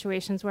these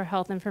situations where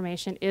health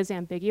information is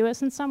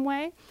ambiguous in some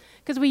way,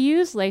 because we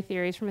use delay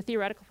theories from a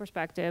theoretical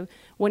perspective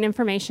when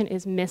information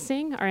is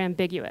missing or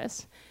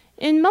ambiguous.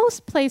 In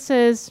most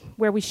places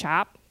where we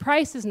shop,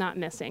 price is not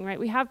missing, right?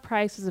 We have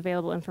price as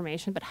available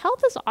information, but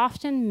health is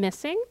often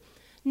missing,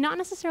 not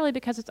necessarily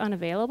because it's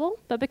unavailable,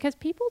 but because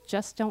people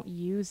just don't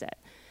use it.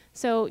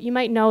 So you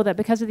might know that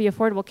because of the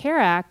Affordable Care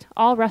Act,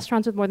 all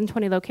restaurants with more than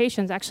 20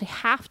 locations actually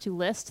have to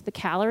list the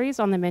calories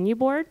on the menu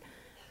board.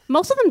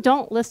 Most of them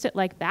don't list it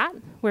like that,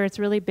 where it's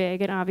really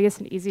big and obvious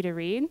and easy to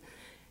read.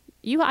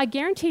 I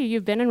guarantee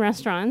you've been in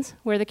restaurants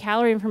where the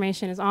calorie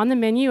information is on the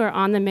menu or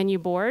on the menu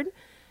board,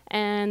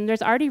 and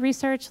there's already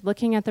research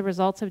looking at the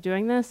results of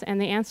doing this,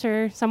 and the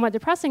answer, somewhat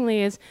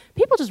depressingly, is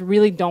people just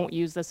really don't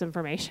use this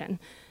information.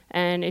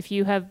 And if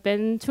you have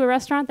been to a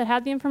restaurant that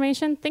had the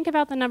information, think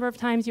about the number of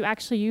times you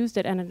actually used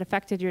it and it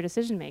affected your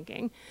decision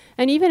making.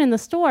 And even in the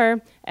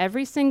store,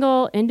 every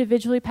single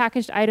individually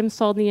packaged item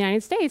sold in the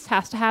United States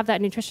has to have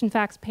that nutrition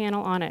facts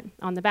panel on it,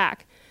 on the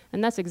back.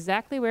 And that's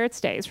exactly where it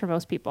stays for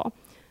most people.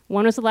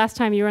 When was the last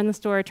time you were in the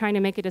store trying to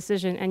make a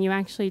decision and you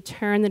actually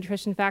turned the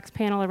nutrition facts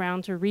panel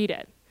around to read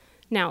it?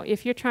 Now,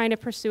 if you're trying to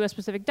pursue a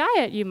specific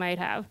diet, you might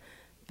have,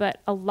 but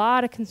a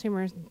lot of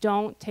consumers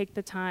don't take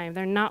the time.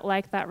 They're not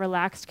like that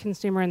relaxed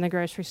consumer in the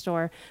grocery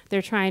store.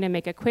 They're trying to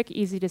make a quick,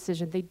 easy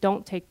decision. They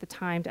don't take the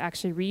time to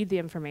actually read the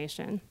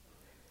information.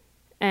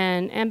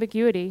 And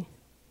ambiguity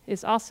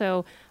is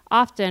also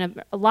often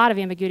a lot of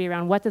ambiguity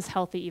around what does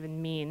healthy even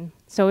mean.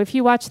 So if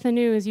you watch the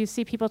news, you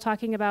see people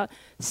talking about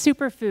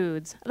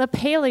superfoods, the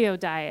paleo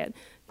diet,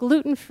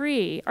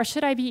 gluten-free, or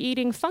should I be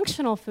eating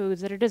functional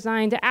foods that are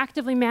designed to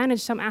actively manage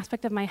some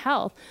aspect of my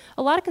health?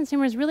 A lot of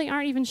consumers really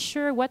aren't even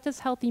sure what does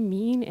healthy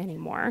mean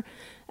anymore.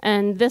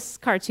 And this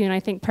cartoon,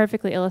 I think,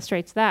 perfectly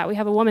illustrates that. We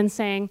have a woman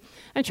saying,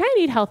 I'm trying to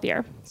eat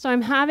healthier, so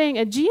I'm having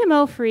a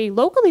GMO-free,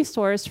 locally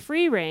sourced,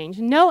 free-range,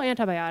 no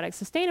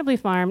antibiotics, sustainably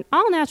farmed,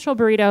 all-natural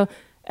burrito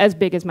as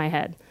big as my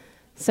head.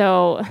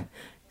 So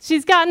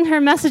she's gotten her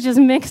messages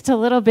mixed a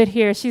little bit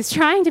here. She's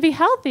trying to be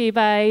healthy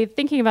by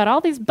thinking about all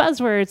these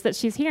buzzwords that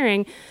she's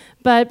hearing,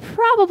 but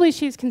probably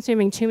she's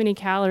consuming too many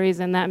calories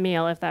in that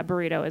meal if that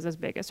burrito is as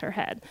big as her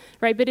head,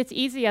 right? But it's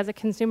easy as a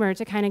consumer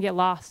to kind of get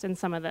lost in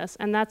some of this,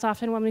 and that's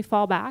often when we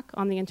fall back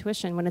on the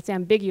intuition. When it's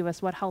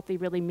ambiguous what healthy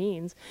really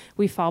means,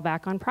 we fall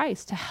back on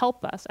price to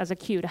help us as a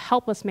cue, to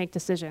help us make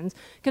decisions.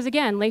 Because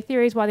again, lay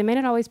theories, while they may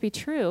not always be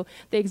true,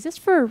 they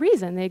exist for a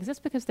reason. They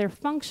exist because they're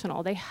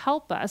functional. They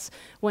help us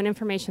when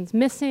information's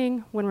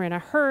missing, when we're in a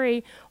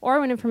hurry, or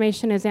when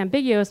information is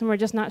ambiguous and we're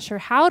just not sure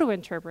how to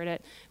interpret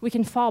it. We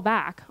can fall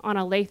back on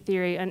a lay theory,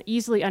 an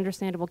easily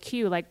understandable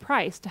cue like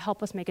price, to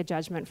help us make a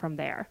judgment from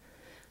there.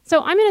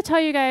 So I'm going to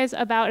tell you guys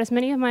about as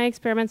many of my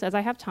experiments as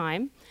I have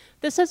time.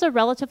 This is a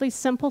relatively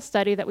simple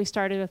study that we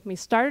started with when we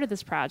started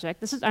this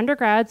project. This is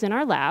undergrads in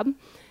our lab,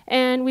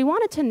 and we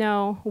wanted to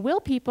know,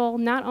 will people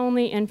not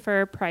only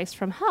infer price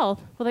from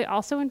health, will they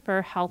also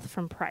infer health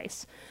from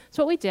price?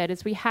 So what we did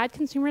is we had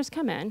consumers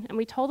come in, and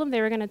we told them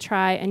they were going to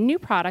try a new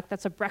product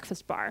that's a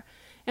breakfast bar.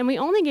 And we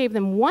only gave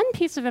them one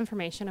piece of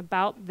information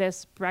about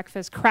this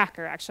breakfast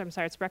cracker. Actually, I'm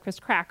sorry, it's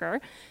breakfast cracker.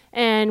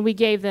 And we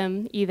gave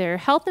them either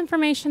health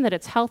information that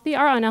it's healthy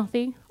or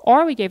unhealthy,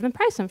 or we gave them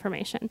price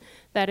information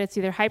that it's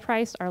either high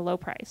priced or low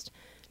priced.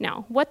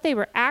 Now, what they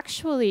were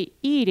actually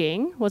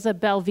eating was a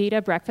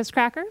Belvita breakfast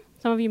cracker.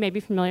 Some of you may be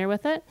familiar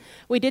with it.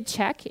 We did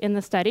check in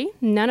the study.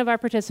 None of our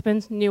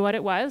participants knew what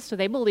it was, so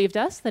they believed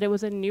us that it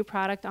was a new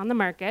product on the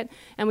market,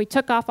 and we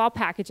took off all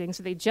packaging,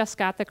 so they just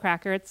got the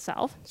cracker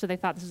itself. So they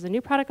thought, this is a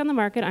new product on the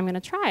market, I'm going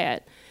to try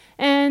it.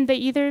 And they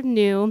either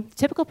knew the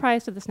typical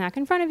price of the snack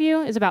in front of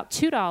you is about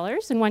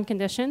 $2 in one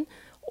condition,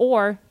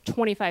 or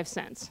 25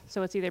 cents.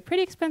 So it's either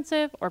pretty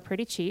expensive or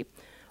pretty cheap,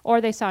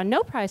 or they saw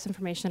no price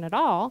information at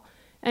all,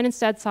 and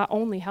instead saw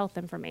only health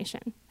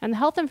information. And the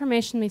health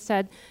information, we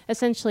said,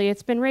 essentially,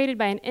 it's been rated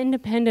by an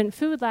independent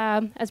food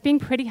lab as being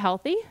pretty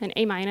healthy, an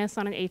A-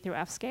 on an A through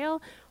F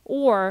scale,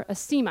 or a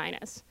C-.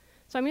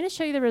 So I'm going to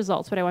show you the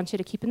results, but I want you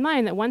to keep in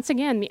mind that once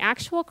again, the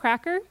actual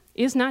cracker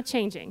is not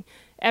changing.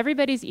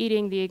 Everybody's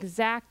eating the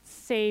exact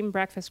same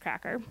breakfast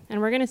cracker,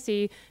 and we're going to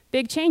see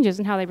big changes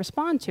in how they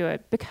respond to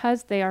it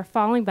because they are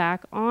falling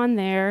back on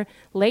their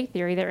lay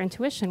theory, their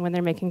intuition, when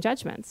they're making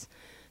judgments.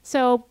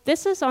 So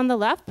this is on the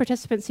left,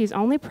 participant sees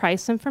only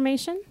price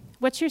information.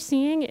 What you're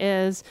seeing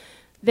is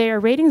their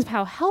ratings of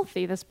how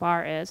healthy this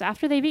bar is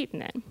after they've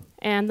eaten it.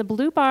 And the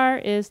blue bar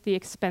is the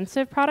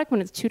expensive product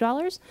when it's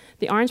 $2.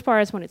 The orange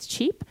bar is when it's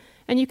cheap.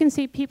 And you can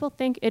see people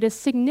think it is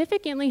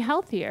significantly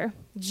healthier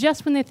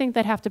just when they think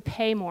they'd have to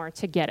pay more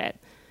to get it.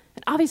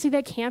 And obviously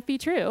that can't be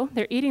true.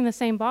 They're eating the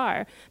same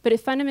bar, but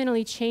it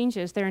fundamentally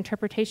changes their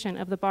interpretation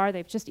of the bar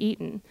they've just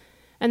eaten.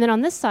 And then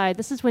on this side,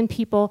 this is when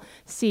people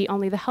see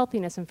only the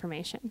healthiness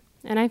information.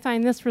 And I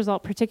find this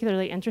result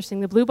particularly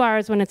interesting. The blue bar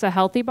is when it's a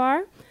healthy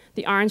bar.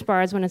 The orange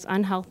bar is when it's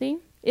unhealthy.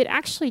 It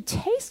actually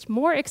tastes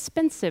more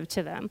expensive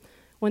to them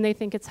when they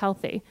think it's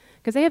healthy,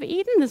 because they have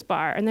eaten this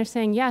bar and they're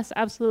saying, yes,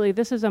 absolutely,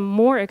 this is a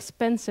more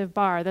expensive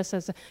bar. This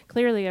is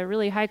clearly a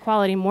really high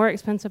quality, more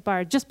expensive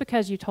bar just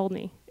because you told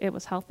me it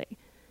was healthy.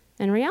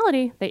 In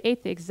reality, they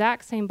ate the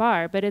exact same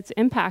bar, but it's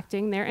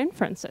impacting their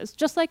inferences,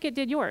 just like it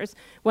did yours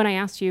when I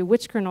asked you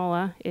which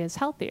granola is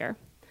healthier.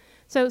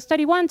 So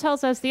study 1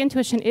 tells us the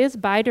intuition is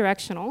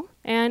bidirectional,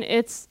 and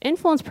its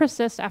influence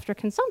persists after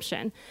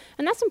consumption.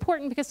 And that's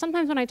important because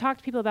sometimes when I talk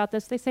to people about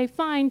this, they say,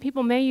 fine,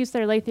 people may use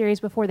their lay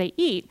theories before they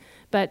eat,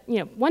 but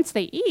once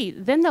they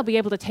eat, then they'll be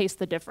able to taste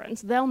the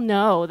difference. They'll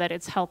know that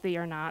it's healthy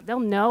or not. They'll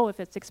know if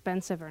it's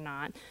expensive or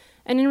not.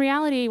 And in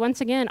reality, once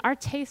again, our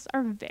tastes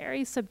are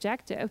very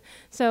subjective.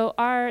 So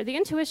the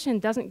intuition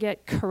doesn't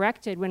get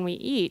corrected when we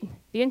eat.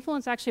 The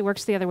influence actually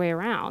works the other way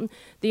around.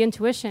 The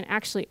intuition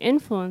actually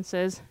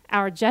influences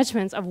our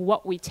judgments of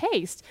what we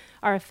taste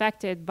are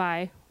affected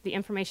by the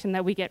information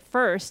that we get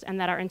first and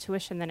that our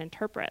intuition then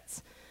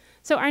interprets.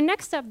 So our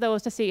next step, though,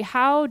 is to see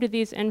how do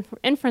these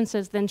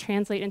inferences then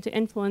translate into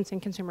influence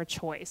and consumer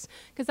choice?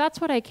 Because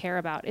that's what I care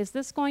about. Is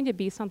this going to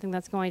be something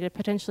that's going to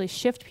potentially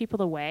shift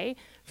people away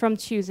from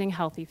choosing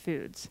healthy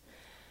foods?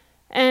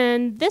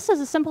 And this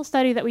is a simple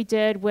study that we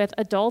did with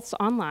adults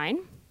online.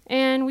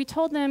 And we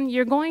told them,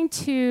 you're going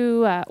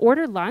to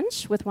order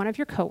lunch with one of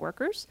your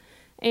coworkers.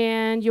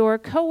 And your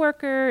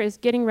coworker is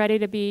getting ready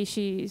to be,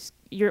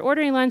 you're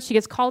ordering lunch, she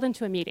gets called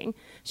into a meeting.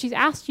 She's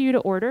asked you to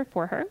order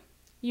for her.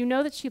 You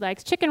know that she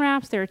likes chicken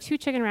wraps. There are 2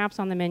 chicken wraps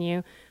on the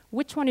menu.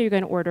 Which one are you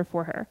going to order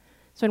for her?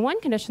 So in one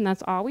condition,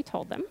 that's all we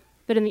told them.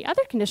 But in the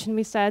other condition,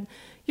 we said,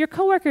 your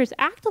coworker is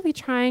actively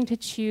trying to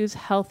choose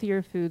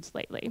healthier foods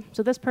lately.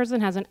 So this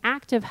person has an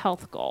active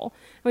health goal.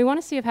 And we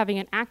want to see if having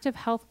an active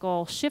health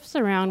goal shifts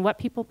around what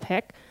people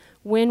pick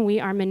when we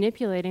are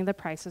manipulating the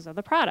prices of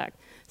the product.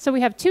 So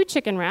we have 2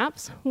 chicken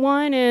wraps.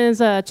 One is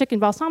a chicken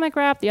balsamic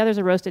wrap. The other is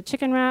a roasted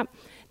chicken wrap.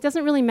 It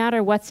doesn't really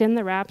matter what's in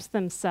the wraps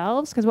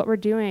themselves, because what we're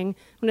doing,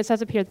 when it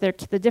says up here that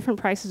the different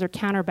prices are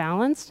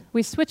counterbalanced,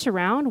 we switch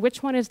around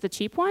which one is the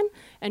cheap one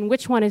and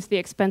which one is the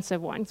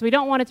expensive one. So we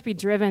don't want it to be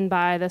driven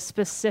by the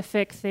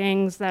specific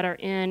things that are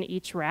in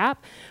each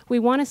wrap. We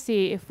want to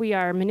see if we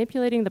are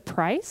manipulating the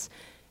price,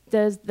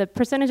 does the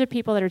percentage of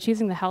people that are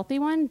choosing the healthy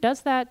one,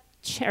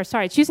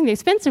 choosing the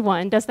expensive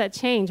one, does that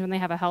change when they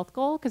have a health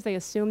goal? Because they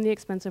assume the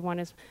expensive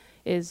one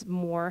is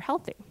more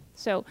healthy.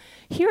 So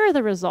here are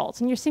the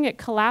results, and you're seeing it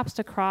collapsed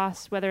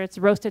across whether it's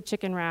roasted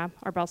chicken wrap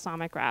or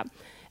balsamic wrap.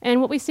 And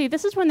what we see,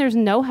 this is when there's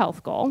no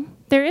health goal.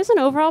 There is an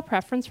overall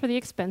preference for the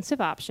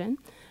expensive option,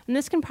 and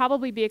this can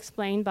probably be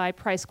explained by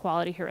price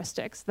quality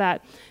heuristics,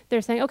 that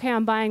they're saying, okay,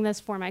 I'm buying this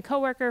for my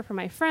coworker, for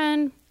my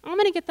friend, I'm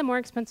going to get the more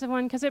expensive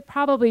one because it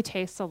probably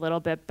tastes a little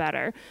bit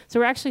better. So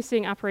we're actually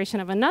seeing operation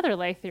of another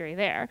lay theory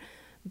there.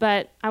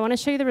 But I want to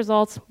show you the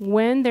results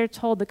when they're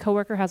told the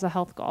coworker has a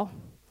health goal.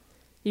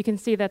 You can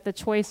see that the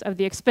choice of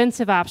the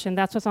expensive option,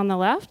 that's what's on the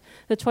left,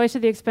 the choice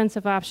of the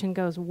expensive option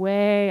goes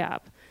way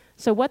up.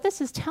 So what this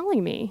is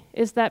telling me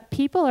is that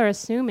people are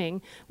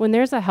assuming when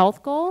there's a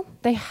health goal,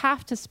 they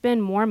have to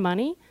spend more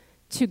money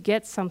to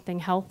get something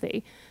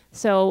healthy.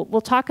 So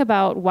we'll talk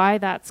about why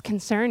that's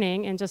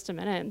concerning in just a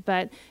minute.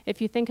 But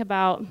if you think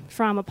about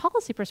from a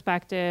policy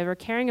perspective or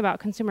caring about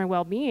consumer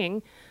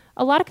well-being,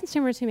 a lot of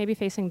consumers who may be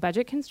facing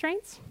budget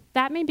constraints,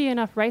 that may be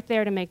enough right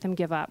there to make them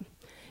give up.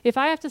 If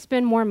I have to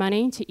spend more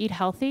money to eat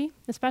healthy,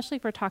 especially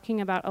if we're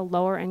talking about a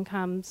lower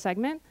income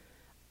segment,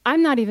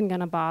 I'm not even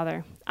going to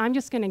bother. I'm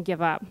just going to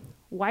give up.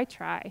 Why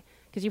try?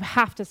 Because you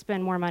have to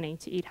spend more money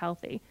to eat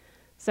healthy.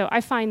 So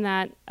I find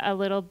that a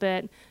little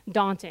bit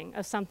daunting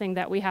of something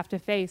that we have to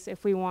face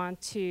if we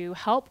want to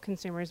help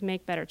consumers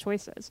make better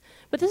choices.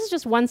 But this is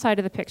just one side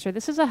of the picture.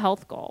 This is a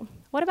health goal.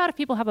 What about if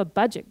people have a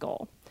budget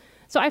goal?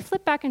 So I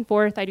flip back and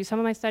forth. I do some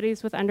of my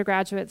studies with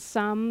undergraduates,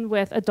 some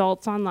with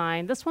adults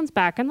online. This one's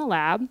back in the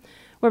lab,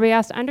 where we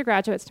asked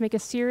undergraduates to make a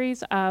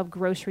series of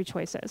grocery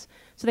choices.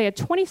 So they had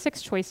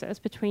 26 choices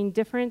between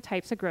different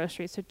types of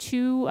groceries, so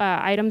 2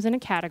 items in a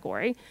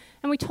category.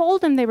 And we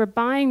told them they were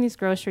buying these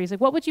groceries, like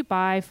what would you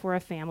buy for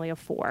a family of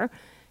 4?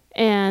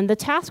 And the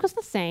task was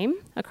the same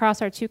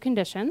across our 2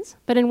 conditions.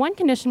 But in one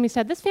condition, we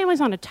said this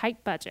family's on a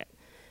tight budget.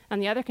 On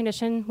the other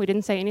condition, we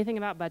didn't say anything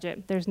about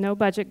budget. There's no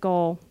budget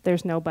goal.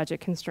 There's no budget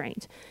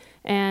constraint.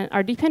 And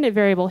our dependent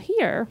variable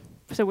here,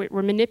 so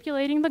we're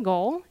manipulating the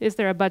goal. Is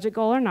there a budget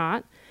goal or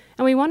not?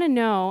 And we want to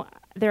know,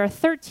 there are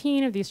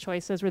 13 of these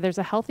choices where there's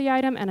a healthy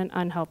item and an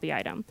unhealthy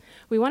item.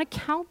 We want to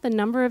count the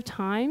number of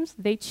times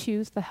they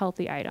choose the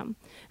healthy item.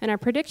 And our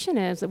prediction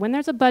is that when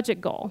there's a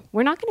budget goal,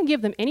 we're not going to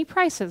give them any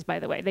prices, by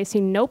the way. They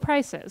see no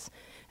prices.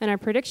 And our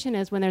prediction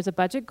is when there's a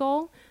budget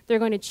goal, they're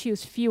going to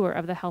choose fewer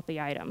of the healthy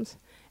items.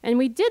 And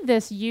we did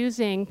this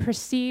using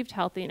perceived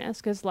healthiness,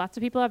 because lots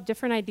of people have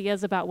different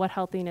ideas about what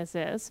healthiness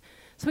is.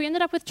 So we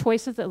ended up with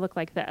choices that look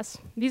like this.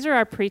 These are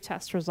our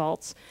pretest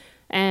results.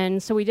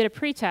 And so we did a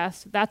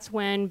pretest. That's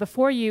when,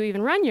 before you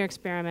even run your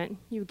experiment,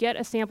 you get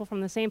a sample from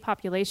the same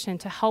population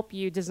to help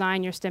you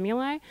design your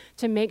stimuli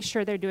to make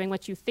sure they're doing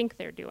what you think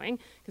they're doing,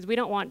 because we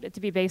don't want it to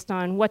be based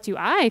on what do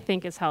I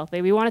think is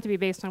healthy. We want it to be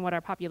based on what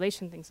our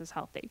population thinks is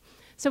healthy.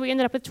 So we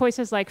ended up with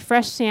choices like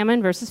fresh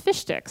salmon versus fish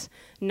sticks.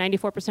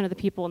 94% of the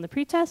people in the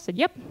pretest said,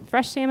 yep,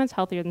 fresh salmon's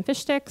healthier than fish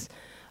sticks.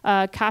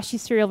 Kashi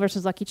cereal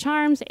versus Lucky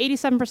Charms.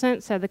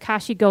 87% said the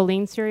Kashi Go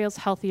Lean cereal is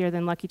healthier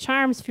than Lucky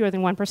Charms. Fewer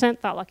than 1%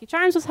 thought Lucky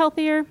Charms was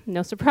healthier.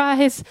 No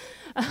surprise.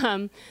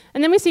 And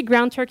then we see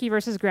ground turkey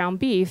versus ground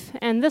beef.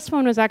 And this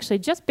one was actually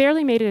just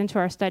barely made it into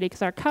our study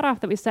because our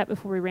cutoff that we set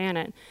before we ran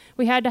it,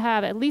 we had to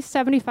have at least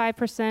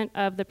 75%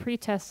 of the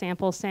pretest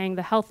samples saying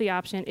the healthy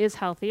option is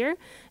healthier,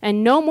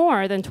 and no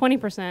more than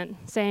 20%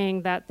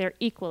 saying that they're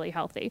equally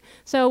healthy.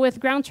 So with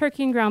ground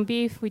turkey and ground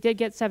beef, we did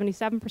get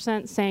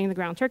 77% saying the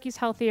ground turkey is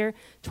healthier,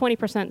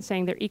 20%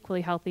 saying they're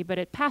equally healthy, but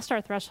it passed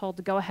our threshold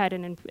to go ahead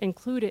and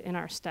include it in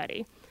our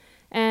study.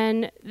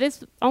 And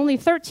only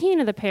 13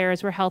 of the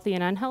pairs were healthy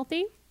and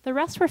unhealthy. The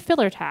rest were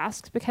filler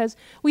tasks because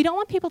we don't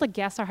want people to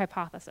guess our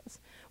hypothesis.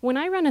 When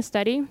I run a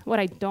study, what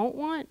I don't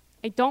want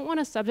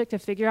a subject to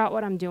figure out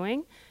what I'm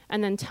doing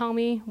and then tell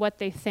me what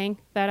they think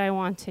that I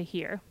want to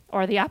hear,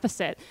 or the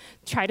opposite,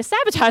 try to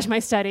sabotage my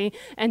study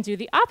and do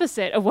the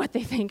opposite of what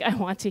they think I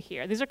want to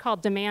hear. These are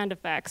called demand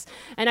effects,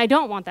 and I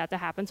don't want that to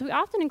happen. So we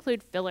often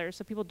include fillers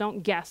so people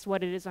don't guess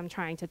what it is I'm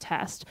trying to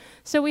test.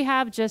 So we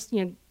have just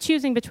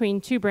choosing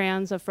between 2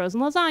 brands of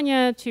frozen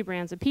lasagna, 2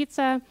 brands of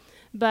pizza,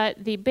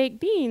 but the baked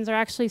beans are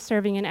actually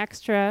serving an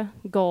extra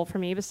goal for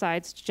me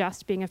besides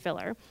just being a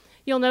filler.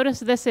 You'll notice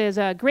this is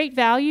a Great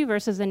Value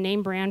versus a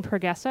name brand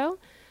Progresso.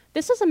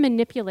 This is a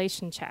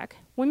manipulation check.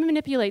 When we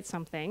manipulate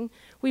something,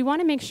 we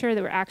want to make sure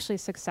that we're actually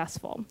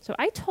successful. So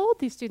I told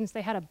these students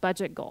they had a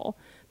budget goal,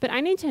 but I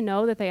need to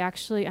know that they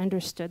actually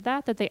understood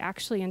that they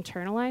actually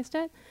internalized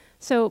it.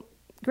 So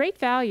Great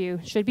Value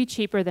should be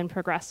cheaper than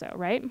Progresso,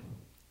 right?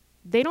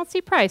 They don't see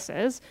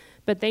prices,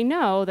 but they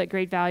know that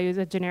Great Value is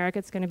a generic,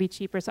 it's going to be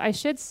cheaper. So I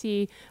should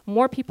see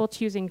more people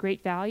choosing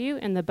Great Value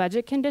in the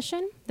budget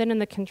condition than in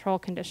the control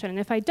condition. And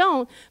if I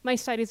don't, my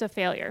study's a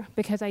failure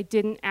because I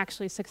didn't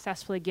actually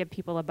successfully give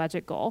people a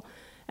budget goal.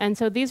 And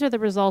so these are the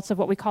results of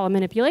what we call a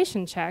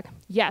manipulation check.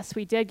 Yes,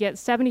 we did get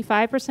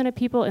 75% of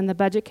people in the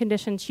budget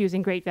condition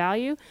choosing Great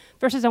Value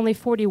versus only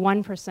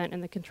 41%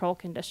 in the control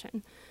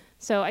condition.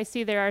 So I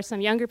see there are some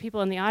younger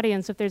people in the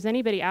audience. If there's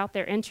anybody out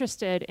there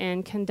interested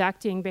in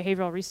conducting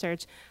behavioral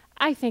research,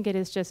 I think it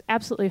is just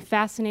absolutely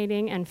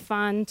fascinating and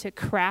fun to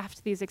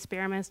craft these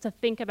experiments, to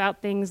think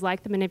about things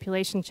like the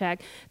manipulation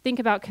check, think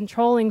about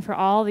controlling for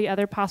all the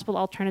other possible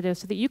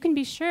alternatives so that you can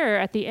be sure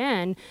at the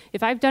end,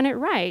 if I've done it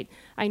right,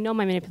 I know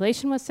my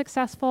manipulation was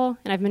successful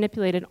and I've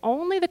manipulated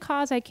only the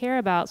cause I care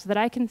about so that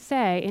I can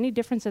say any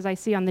differences I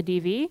see on the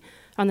DV,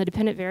 on the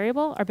dependent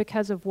variable, are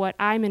because of what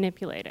I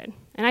manipulated.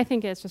 And I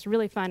think it's just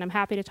really fun. I'm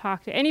happy to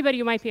talk to anybody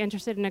who might be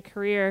interested in a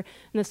career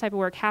in this type of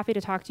work, happy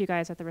to talk to you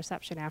guys at the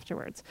reception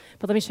afterwards.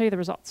 But let me show you the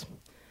results.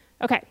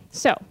 Okay,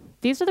 so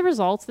these are the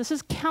results. This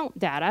is count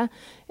data.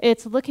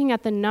 It's looking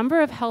at the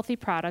number of healthy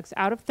products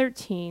out of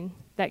 13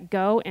 that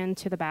go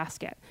into the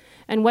basket.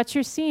 And what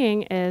you're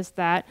seeing is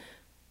that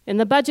in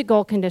the budget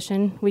goal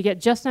condition, we get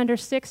just under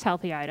 6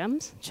 healthy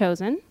items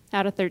chosen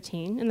out of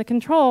 13. In the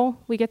control,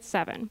 we get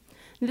 7.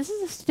 This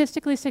is a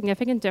statistically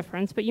significant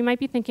difference, but you might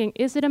be thinking,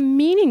 is it a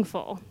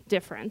meaningful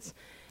difference?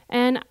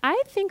 And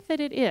I think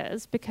that it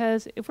is,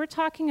 because if we're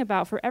talking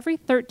about for every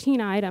 13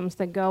 items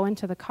that go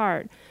into the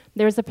cart,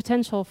 there's the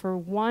potential for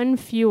 1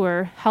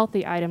 fewer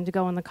healthy item to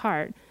go in the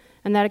cart.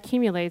 And that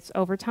accumulates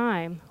over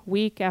time,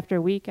 week after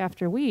week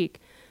after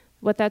week.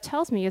 What that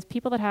tells me is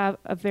people that have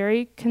a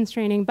very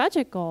constraining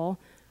budget goal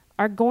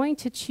are going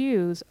to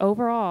choose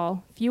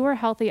overall fewer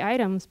healthy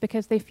items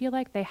because they feel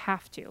like they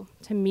have to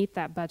meet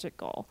that budget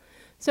goal.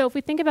 So if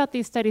we think about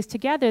these studies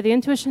together, the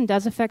intuition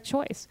does affect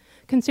choice.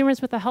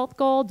 Consumers with a health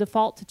goal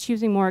default to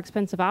choosing more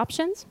expensive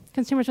options.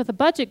 Consumers with a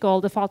budget goal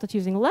default to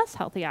choosing less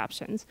healthy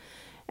options.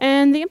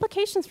 And the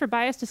implications for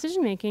biased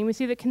decision making, we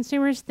see that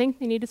consumers think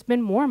they need to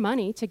spend more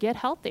money to get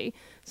healthy.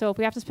 So if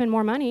we have to spend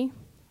more money,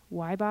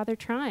 why bother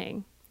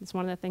trying? It's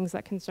one of the things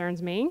that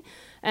concerns me.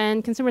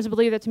 And consumers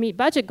believe that to meet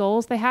budget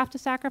goals, they have to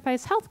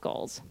sacrifice health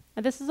goals.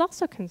 And this is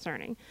also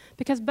concerning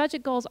because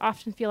budget goals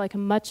often feel like a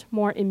much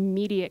more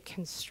immediate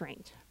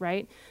constraint,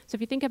 right? So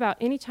if you think about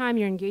any time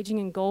you're engaging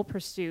in goal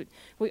pursuit,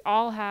 we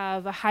all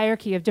have a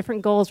hierarchy of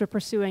different goals we're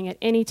pursuing at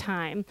any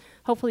time.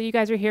 Hopefully you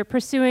guys are here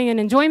pursuing an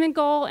enjoyment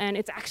goal and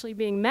it's actually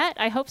being met,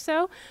 I hope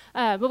so.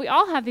 But we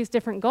all have these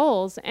different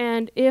goals.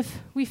 And if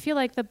we feel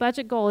like the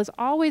budget goal is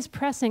always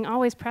pressing,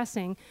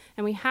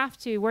 and we have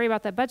to worry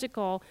about that budget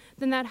goal,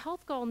 then that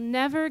health goal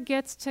never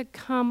gets to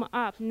come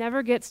up,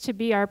 never gets to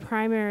be our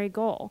primary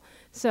goal.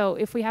 So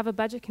if we have a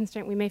budget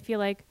constraint, we may feel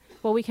like,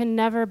 well, we can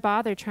never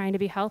bother trying to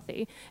be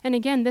healthy. And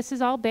again, this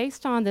is all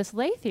based on this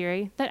lay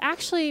theory that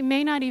actually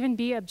may not even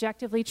be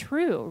objectively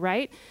true,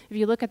 right? If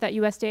you look at that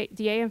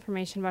USDA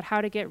information about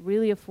how to get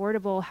really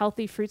affordable,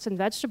 healthy fruits and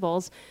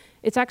vegetables,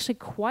 it's actually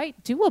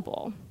quite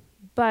doable.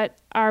 But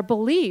our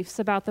beliefs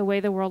about the way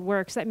the world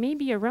works that may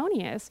be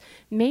erroneous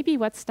may be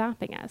what's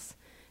stopping us.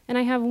 And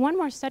I have one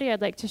more study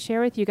I'd like to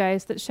share with you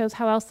guys that shows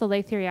how else the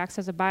lay theory acts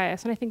as a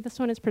bias. And I think this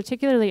one is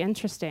particularly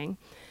interesting.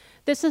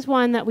 This is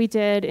one that we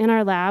did in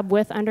our lab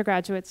with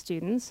undergraduate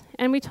students.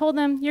 And we told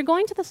them, you're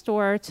going to the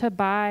store to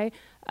buy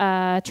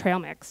a trail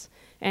mix.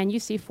 And you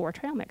see 4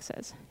 trail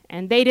mixes.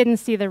 And they didn't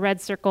see the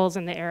red circles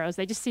and the arrows.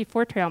 They just see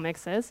 4 trail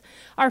mixes.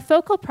 Our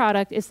focal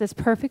product is this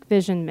Perfect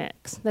Vision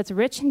mix that's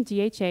rich in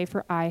DHA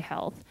for eye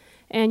health.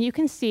 And you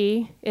can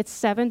see it's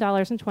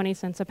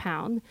 $7.20 a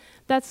pound.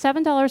 That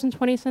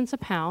 $7.20 a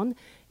pound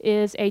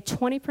is a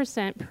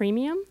 20%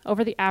 premium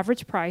over the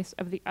average price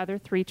of the other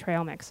 3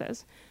 trail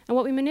mixes. And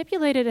what we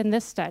manipulated in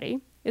this study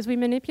is we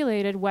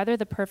manipulated whether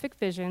the Perfect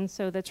Vision,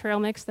 so the trail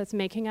mix that's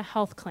making a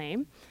health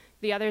claim,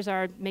 The others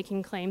are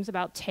making claims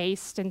about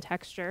taste and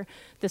texture.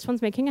 This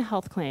one's making a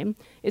health claim.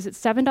 Is it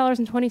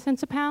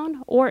 $7.20 a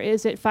pound, or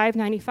is it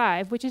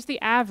 $5.95, which is the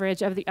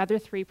average of the other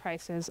three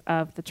prices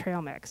of the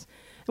trail mix?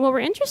 And what we're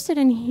interested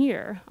in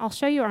here, I'll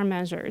show you our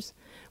measures.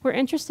 We're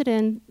interested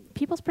in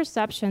people's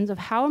perceptions of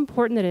how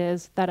important it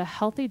is that a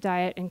healthy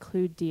diet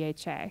include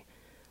DHA.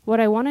 What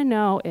I want to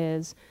know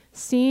is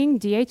seeing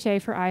DHA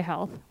for eye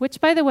health, which,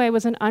 by the way,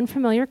 was an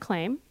unfamiliar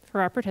claim for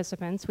our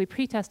participants. We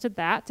pre-tested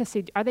that to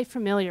see, are they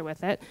familiar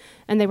with it?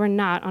 And they were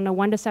not. On a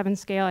 1 to 7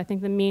 scale, I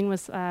think the mean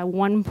was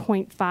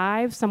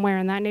 1.5, somewhere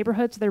in that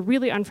neighborhood. So they're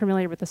really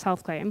unfamiliar with this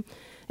health claim.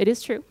 It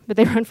is true, but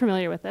they were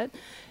unfamiliar with it.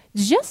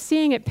 Just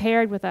seeing it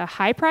paired with a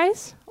high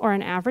price or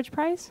an average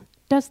price,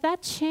 does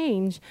that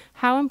change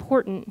how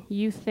important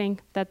you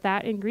think that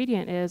that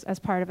ingredient is as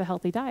part of a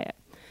healthy diet?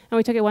 And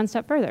we took it one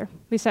step further.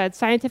 We said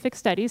scientific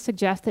studies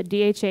suggest that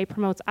DHA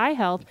promotes eye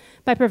health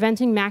by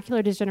preventing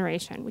macular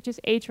degeneration, which is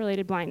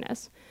age-related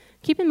blindness.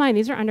 Keep in mind,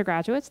 these are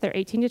undergraduates. They're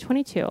 18 to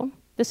 22.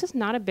 This is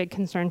not a big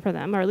concern for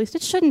them, or at least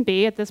it shouldn't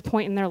be at this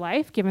point in their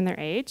life, given their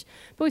age.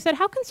 But we said,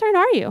 how concerned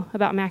are you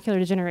about macular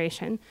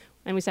degeneration?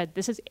 And we said,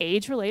 this is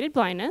age-related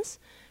blindness.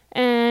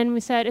 And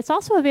we said, it's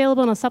also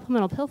available in a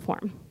supplemental pill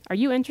form. Are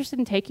you interested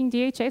in taking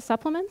DHA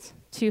supplements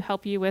to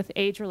help you with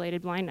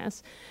age-related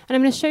blindness? And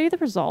I'm going to show you the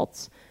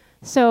results.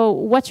 So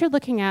what you're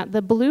looking at,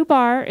 the blue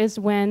bar is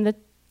when the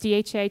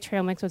DHA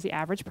trail mix was the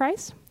average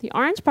price. The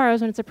orange bar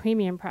is when it's a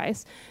premium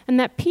price. And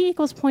that P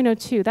equals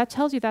 0.02, that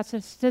tells you that's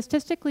a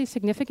statistically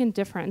significant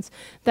difference,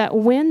 that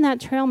when that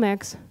trail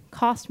mix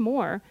cost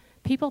more,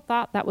 people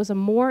thought that was a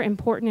more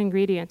important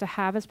ingredient to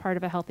have as part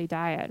of a healthy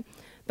diet.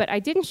 But I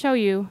didn't show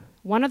you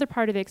one other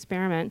part of the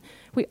experiment.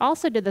 We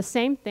also did the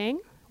same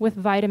thing with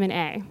vitamin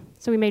A.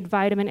 So we made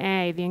vitamin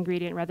A the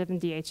ingredient rather than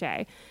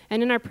DHA.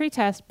 And in our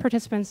pretest,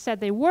 participants said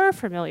they were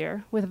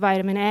familiar with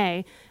vitamin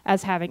A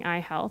as having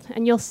eye health.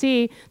 And you'll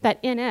see that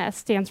NS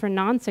stands for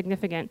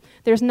non-significant.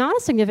 There's not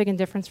a significant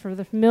difference for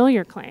the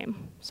familiar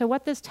claim. So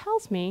what this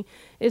tells me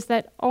is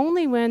that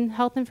only when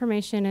health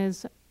information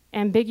is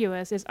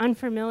ambiguous, is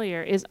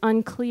unfamiliar, is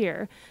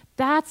unclear,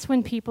 that's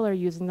when people are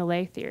using the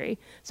lay theory.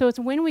 So it's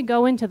when we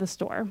go into the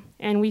store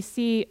and we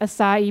see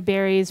acai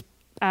berries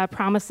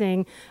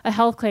promising a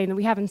health claim that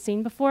we haven't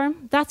seen before,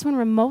 that's when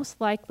we're most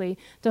likely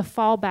to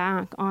fall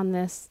back on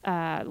this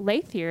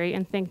lay theory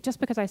and think, just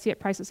because I see it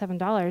priced at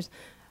 $7,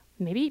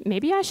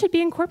 maybe I should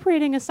be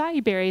incorporating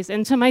acai berries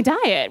into my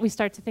diet. We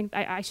start to think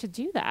I should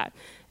do that.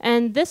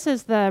 And this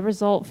is the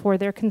result for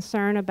their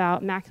concern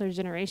about macular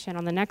degeneration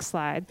on the next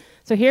slide.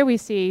 So here we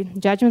see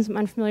judgments of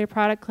unfamiliar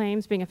product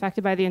claims being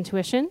affected by the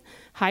intuition.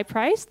 High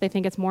price, they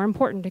think it's more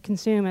important to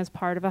consume as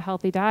part of a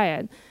healthy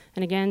diet.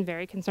 And again,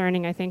 very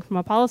concerning, I think, from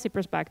a policy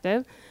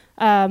perspective.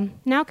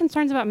 Now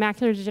concerns about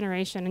macular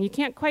degeneration. And you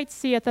can't quite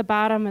see at the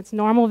bottom, it's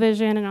normal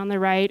vision, and on the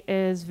right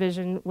is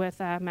vision with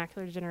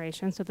macular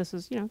degeneration. So this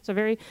is,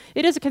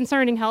 it is a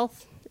concerning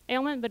health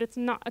ailment, but it's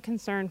not a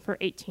concern for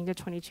 18 to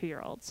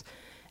 22-year-olds.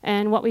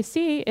 And what we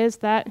see is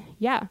that,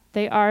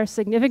 they are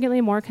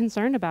significantly more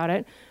concerned about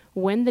it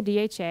when the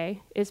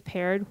DHA is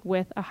paired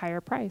with a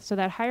higher price. So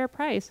that higher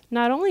price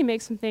not only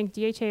makes them think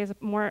DHA is a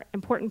more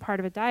important part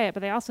of a diet,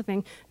 but they also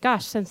think,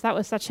 gosh, since that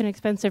was such an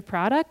expensive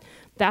product,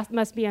 that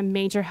must be a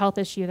major health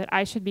issue that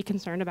I should be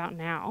concerned about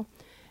now.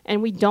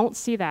 And we don't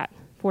see that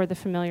for the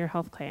familiar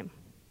health claim,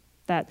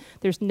 that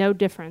there's no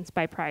difference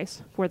by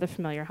price for the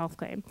familiar health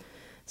claim.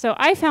 So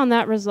I found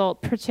that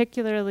result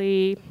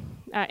particularly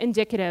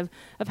indicative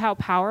of how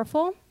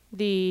powerful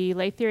the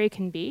lay theory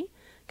can be,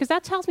 because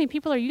that tells me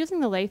people are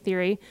using the lay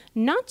theory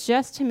not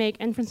just to make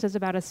inferences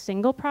about a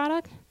single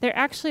product, they're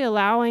actually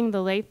allowing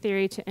the lay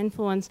theory to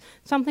influence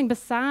something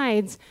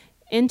besides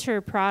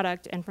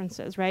inter-product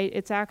inferences, right?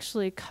 It's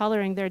actually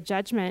coloring their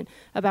judgment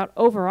about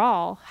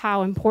overall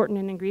how important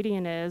an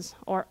ingredient is,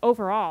 or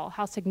overall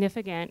how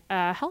significant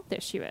a health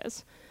issue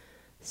is.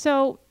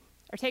 So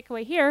our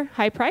takeaway here,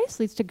 high price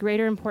leads to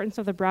greater importance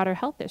of the broader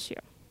health issue.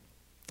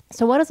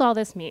 So what does all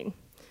this mean?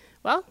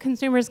 Well,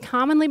 consumers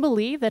commonly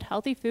believe that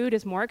healthy food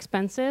is more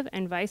expensive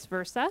and vice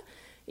versa,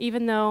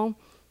 even though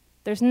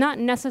there's not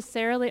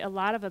necessarily a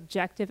lot of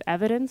objective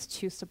evidence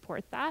to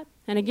support that.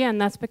 And again,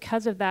 that's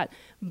because of that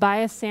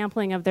biased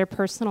sampling of their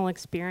personal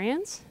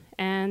experience.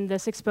 And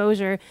this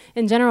exposure,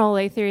 in general,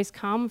 lay theories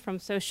come from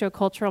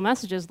socio-cultural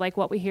messages like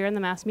what we hear in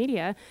the mass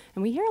media.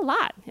 And we hear a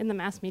lot in the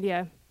mass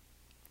media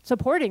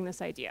supporting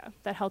this idea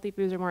that healthy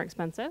foods are more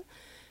expensive.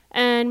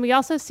 And we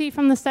also see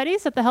from the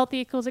studies that the healthy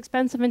equals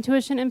expensive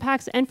intuition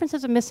impacts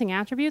inferences of missing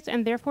attributes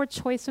and therefore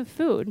choice of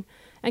food.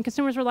 And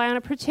consumers rely on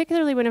it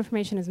particularly when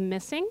information is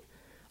missing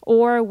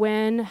or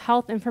when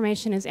health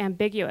information is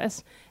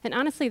ambiguous. And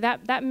honestly,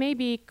 that may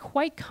be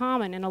quite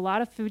common in a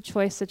lot of food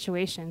choice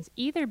situations,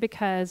 either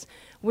because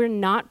we're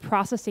not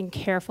processing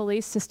carefully,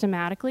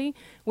 systematically.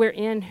 We're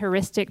in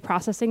heuristic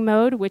processing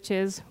mode, which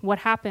is what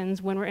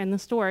happens when we're in the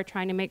store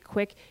trying to make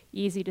quick,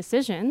 easy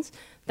decisions.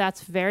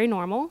 That's very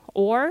normal.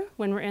 Or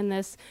when we're in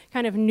this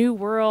kind of new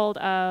world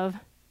of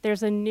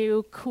there's a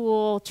new,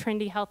 cool,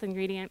 trendy health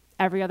ingredient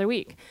every other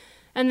week.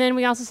 And then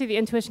we also see the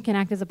intuition can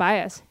act as a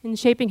bias in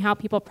shaping how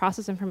people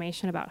process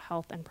information about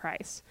health and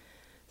price.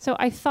 So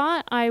I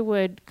thought I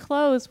would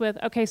close with,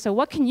 okay, so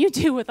what can you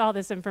do with all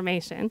this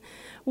information?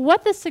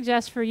 What this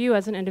suggests for you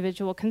as an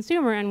individual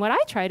consumer, and what I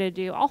try to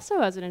do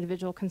also as an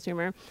individual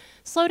consumer,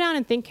 slow down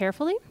and think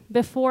carefully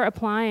before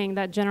applying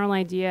that general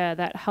idea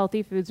that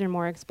healthy foods are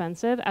more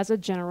expensive as a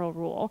general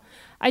rule.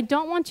 I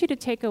don't want you to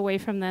take away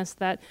from this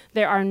that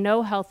there are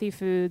no healthy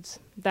foods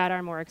that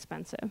are more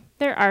expensive.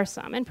 There are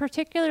some, and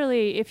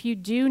particularly if you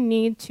do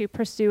need to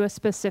pursue a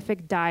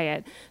specific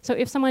diet. So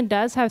if someone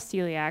does have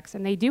celiacs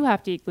and they do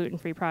have to eat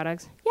gluten-free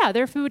products, yeah,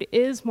 their food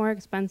is more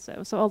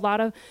expensive. So a lot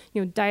of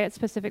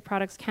diet-specific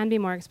products can be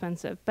more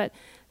expensive, but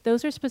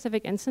those are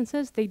specific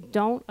instances. They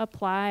don't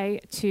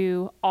apply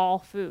to all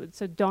foods.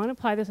 So don't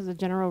apply this as a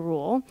general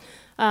rule.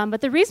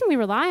 But the reason we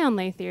rely on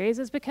lay theories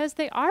is because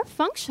they are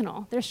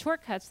functional. They're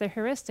shortcuts, they're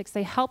heuristics.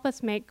 They help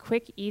us make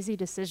quick, easy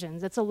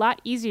decisions. It's a lot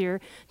easier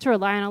to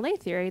rely on a lay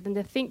theory than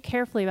to think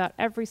carefully about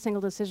every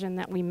single decision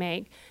that we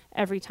make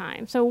every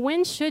time. So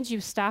when should you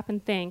stop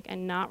and think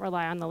and not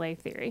rely on the lay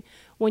theory?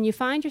 When you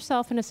find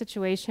yourself in a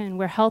situation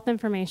where health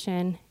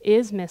information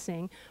is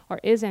missing or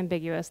is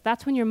ambiguous,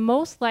 that's when you're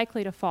most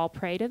likely to fall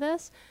prey to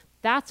this.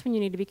 That's when you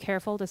need to be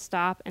careful to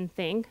stop and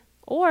think.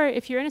 Or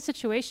if you're in a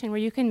situation where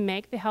you can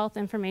make the health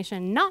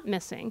information not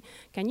missing,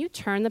 can you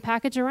turn the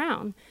package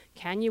around?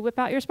 Can you whip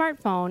out your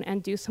smartphone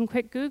and do some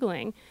quick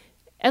Googling?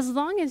 As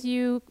long as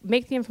you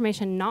make the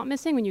information not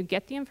missing when you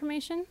get the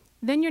information,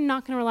 then you're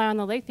not going to rely on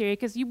the lay theory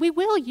because we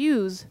will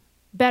use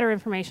better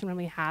information when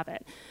we have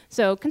it.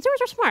 So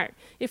consumers are smart.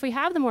 If we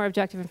have the more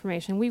objective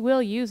information, we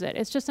will use it.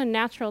 It's just a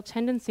natural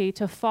tendency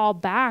to fall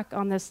back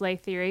on this lay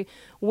theory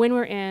when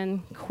we're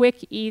in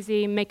quick,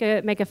 easy, make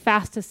a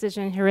fast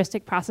decision,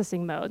 heuristic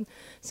processing mode.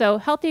 So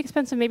healthy,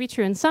 expensive may be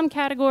true in some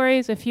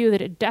categories, a few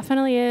that it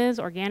definitely is,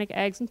 organic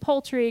eggs and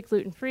poultry,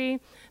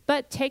 gluten-free,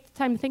 but take the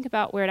time to think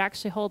about where it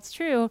actually holds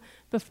true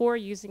before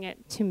using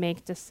it to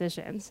make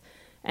decisions.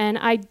 And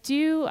I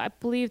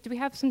believe, do we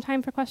have some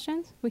time for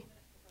questions?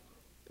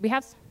 We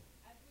have. As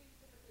we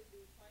typically do,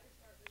 try to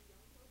start with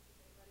young folks.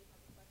 If anybody has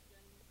a question,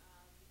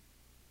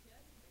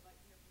 they'd like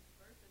to hear from you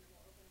first, and then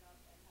we'll open it up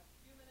and have a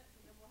few minutes,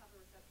 and then we'll have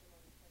a reception where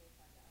there's plenty of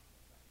time to ask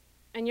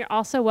questions. And you're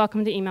also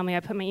welcome to email me.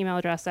 I put my email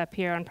address up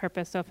here on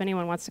purpose, so if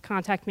anyone wants to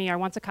contact me or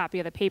wants a copy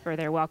of the paper,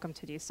 they're welcome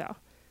to do so.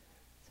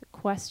 So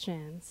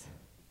questions?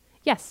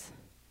 Yes.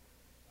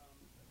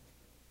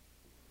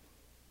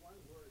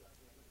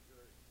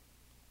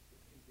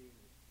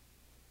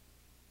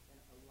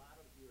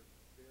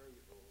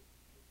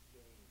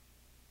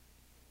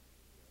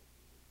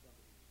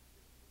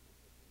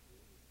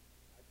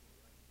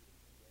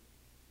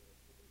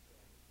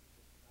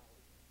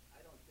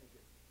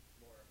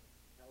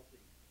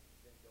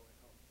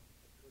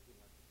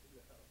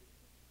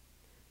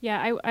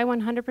 Yeah, I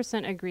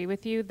 100% agree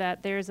with you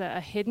that there's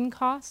a hidden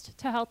cost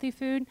to healthy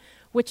food,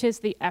 which is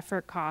the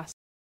effort cost.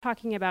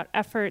 Talking about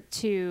effort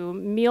to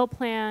meal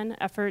plan,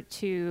 effort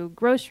to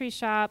grocery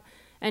shop,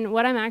 and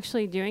what I'm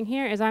actually doing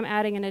here is I'm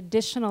adding an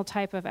additional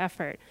type of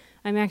effort.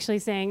 I'm actually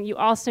saying you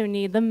also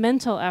need the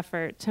mental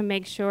effort to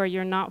make sure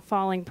you're not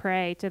falling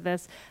prey to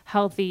this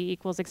healthy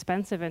equals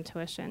expensive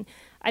intuition.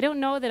 I don't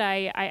know that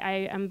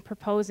I am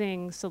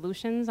proposing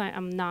solutions.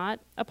 I'm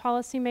not a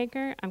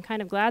policymaker. I'm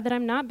kind of glad that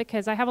I'm not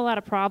because I have a lot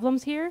of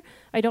problems here.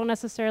 I don't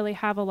necessarily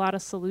have a lot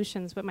of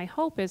solutions, but my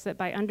hope is that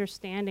by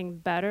understanding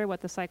better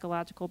what the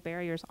psychological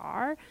barriers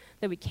are,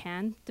 that we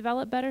can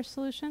develop better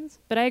solutions.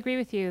 But I agree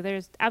with you.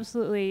 There's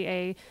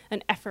absolutely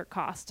an effort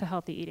cost to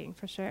healthy eating,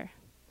 for sure.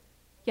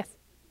 Yes.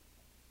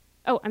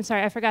 Oh, I'm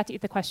sorry, I forgot to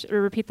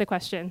repeat the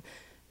question.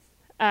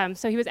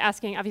 So he was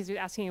asking, obviously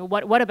asking,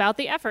 what about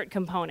the effort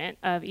component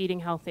of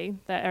eating healthy,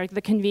 or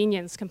the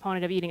convenience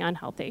component of eating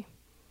unhealthy?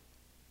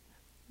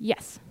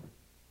 Yes.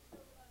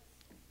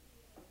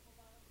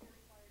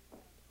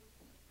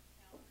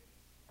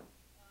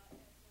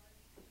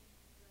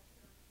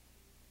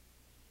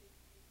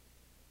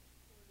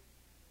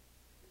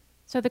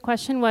 So the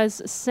question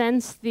was,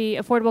 since the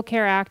Affordable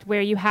Care Act, where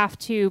you have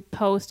to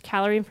post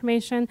calorie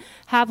information,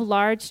 have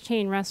large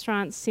chain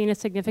restaurants seen a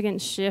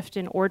significant shift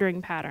in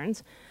ordering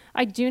patterns?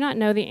 I do not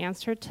know the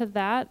answer to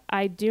that.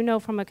 I do know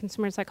from a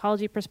consumer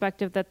psychology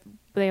perspective that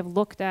they have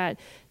looked at,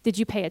 did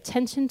you pay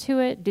attention to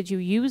it? Did you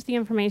use the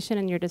information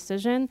in your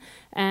decision?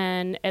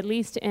 And at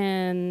least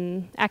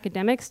in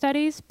academic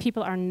studies,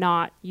 people are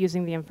not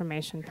using the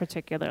information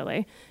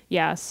particularly.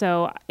 Yeah,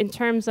 so in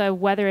terms of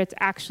whether it's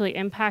actually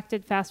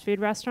impacted fast food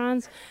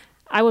restaurants,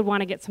 I would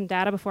want to get some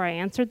data before I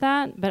answered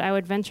that, but I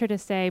would venture to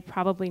say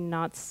probably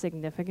not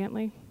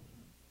significantly.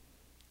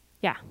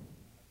 Yeah.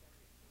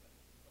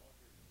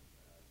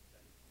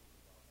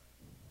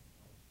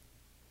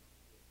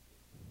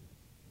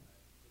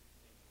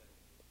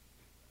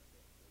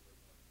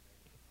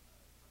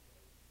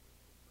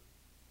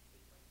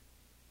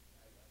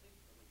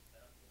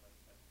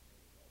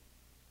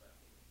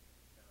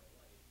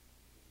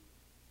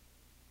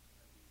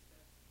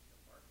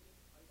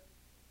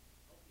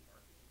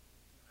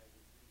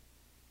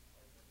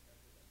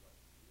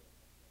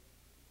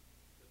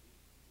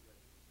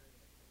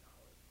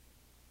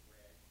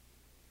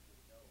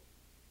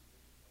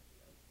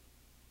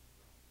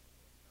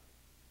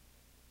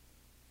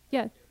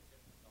 Yeah.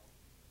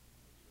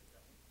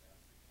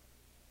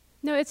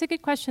 No, it's a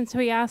good question. So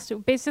he asked,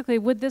 basically,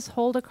 would this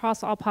hold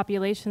across all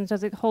populations?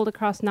 Does it hold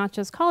across not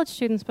just college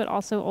students, but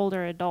also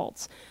older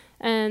adults?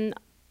 And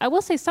I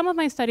will say some of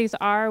my studies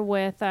are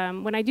with,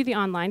 when I do the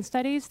online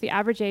studies, the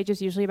average age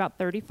is usually about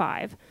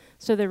 35.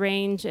 So the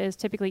range is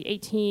typically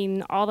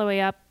 18 all the way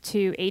up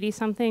to 80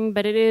 something,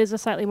 but it is a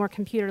slightly more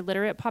computer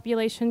literate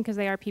population because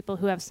they are people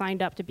who have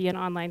signed up to be in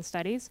online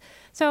studies.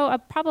 So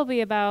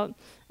probably about,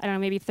 I don't know,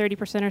 maybe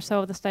 30% or so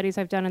of the studies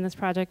I've done in this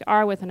project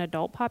are with an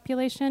adult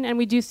population, and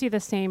we do see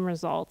the same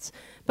results.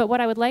 But what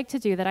I would like to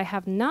do that I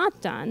have not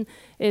done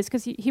is,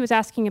 because he was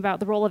asking about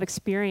the role of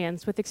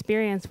experience. With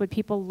experience, would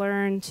people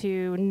learn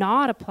to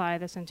not apply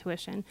this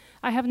intuition?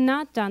 I have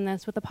not done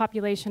this with the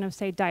population of,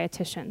 say,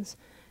 dietitians.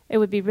 It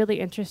would be really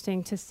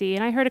interesting to see.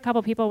 And I heard a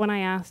couple people when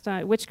I asked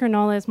which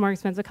granola is more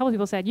expensive, a couple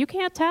people said, you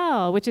can't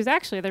tell, which is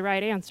actually the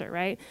right answer,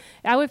 right?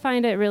 I would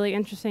find it really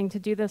interesting to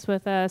do this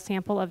with a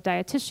sample of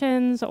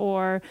dietitians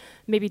or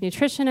maybe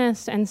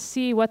nutritionists and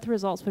see what the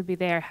results would be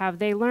there. Have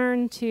they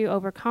learned to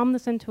overcome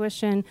this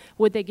intuition?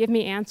 Would they give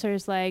me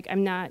answers like,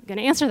 I'm not going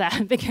to answer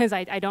that because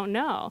I don't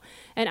know?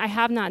 And I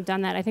have not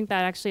done that. I think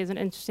that actually is an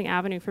interesting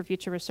avenue for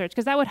future research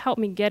because that would help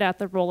me get at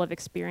the role of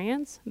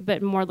experience,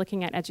 but more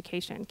looking at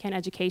education. Can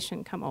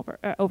education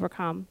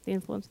overcome the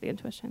influence of the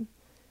intuition?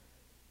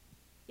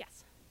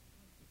 Yes.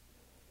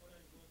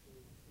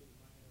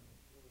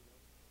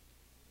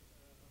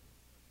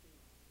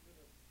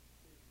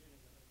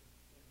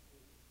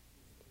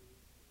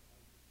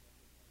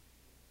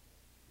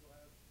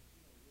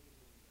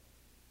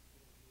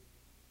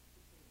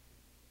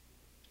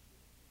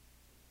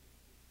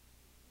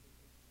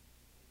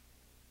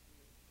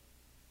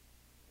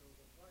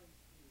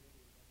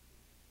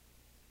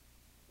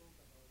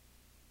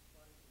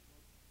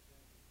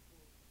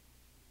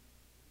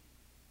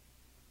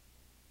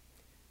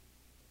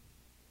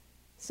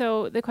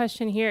 So the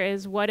question here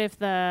is, what if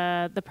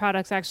the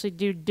products actually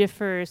do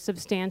differ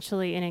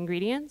substantially in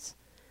ingredients?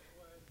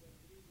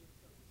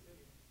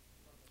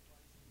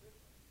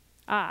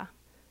 Ah.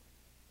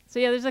 So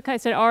yeah, there's I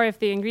said, or if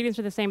the ingredients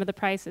are the same but the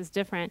price is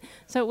different.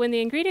 So when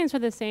the ingredients are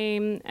the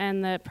same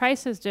and the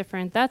price is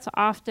different, that's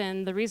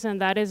often the reason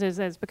that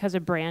is because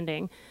of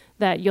branding.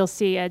 That you'll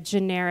see a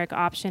generic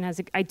option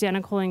has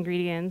identical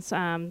ingredients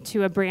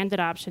to a branded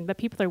option, but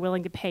people are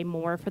willing to pay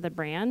more for the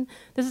brand.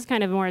 This is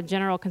kind of more a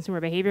general consumer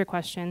behavior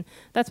question.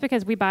 That's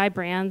because we buy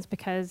brands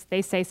because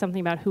they say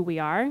something about who we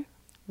are.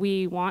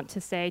 We want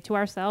to say to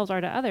ourselves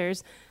or to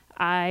others,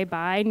 I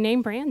buy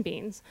name brand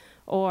beans,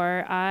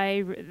 or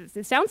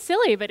it sounds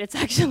silly, but it's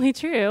actually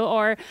true,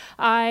 or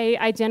I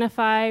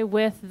identify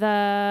with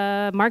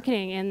the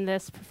marketing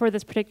for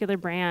this particular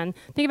brand.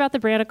 Think about the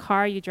brand of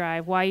car you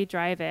drive, why you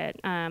drive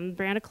it,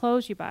 brand of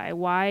clothes you buy,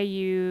 why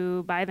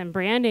you buy them.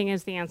 Branding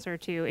is the answer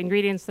to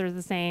ingredients that are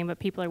the same, but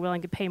people are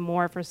willing to pay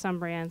more for some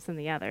brands than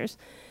the others.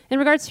 In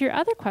regards to your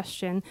other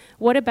question,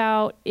 what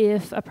about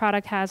if a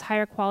product has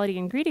higher quality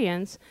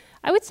ingredients?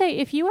 I would say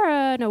if you are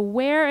an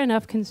aware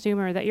enough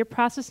consumer that you're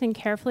processing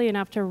carefully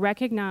enough to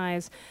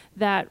recognize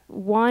that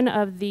one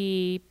of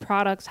the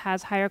products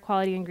has higher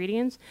quality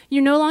ingredients,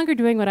 you're no longer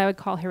doing what I would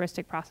call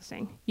heuristic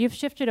processing. You've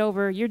shifted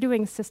over, you're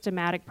doing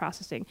systematic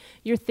processing.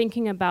 You're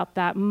thinking about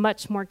that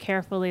much more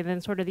carefully than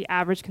sort of the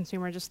average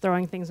consumer just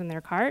throwing things in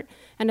their cart.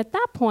 And at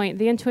that point,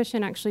 the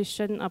intuition actually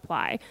shouldn't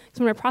apply. So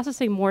when we're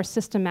processing more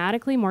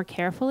systematically, more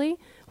carefully,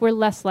 we're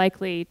less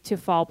likely to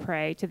fall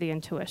prey to the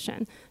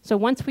intuition. So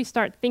once we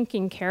start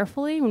thinking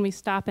carefully, when we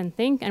stop and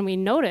think and we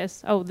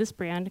notice, oh, this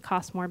brand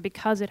costs more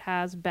because it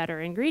has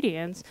better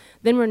ingredients,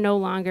 then we're no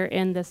longer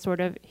in this sort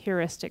of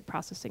heuristic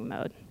processing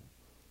mode.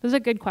 This is a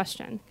good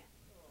question.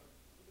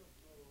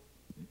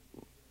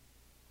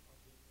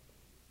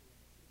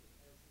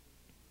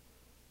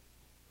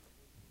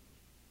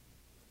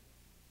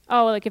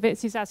 Oh, like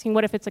he's asking,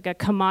 what if it's like a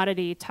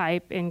commodity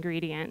type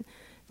ingredient?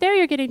 There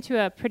you're getting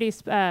to a pretty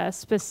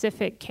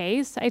specific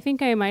case. I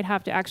think I might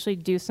have to actually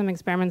do some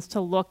experiments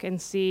to look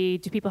and see,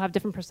 do people have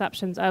different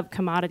perceptions of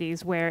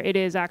commodities where it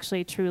is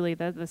actually truly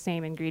the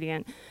same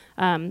ingredient?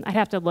 I'd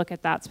have to look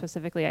at that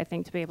specifically, I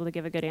think, to be able to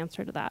give a good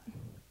answer to that.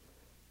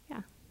 Yeah.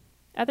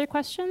 Other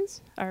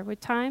questions? Are we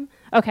time?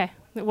 Okay,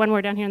 one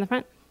more down here in the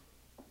front.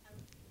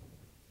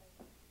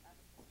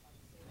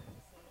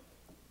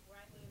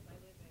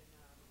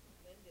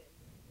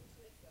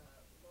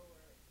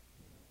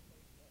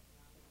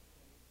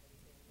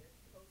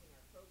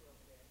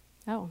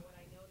 Oh. What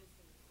I noticed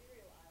in the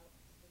cereal aisle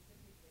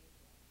specifically,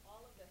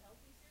 all of the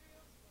healthy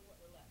cereals were what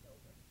were left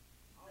over.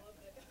 All of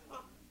the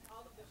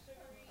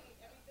sugary,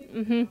 everything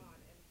was gone.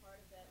 And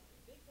part of that,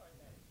 a big part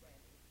of that is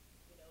branding.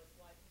 You know, it's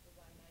why people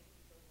buy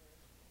Nikes over,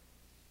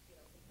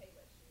 some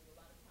Payless shoes.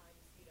 A lot of times,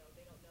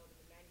 they don't know that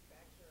the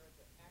manufacturer or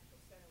the actual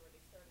center where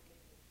they started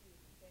making the shoes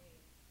the same.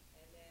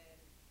 And then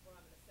we're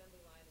on an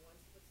assembly line, one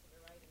splits to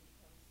the right and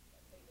becomes a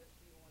Payless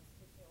shoe, one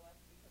splits to the left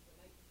and becomes a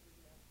Nike shoe.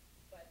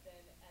 But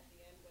then at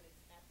the end, when it's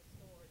at the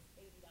store, it's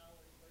 $80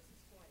 versus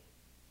 $20.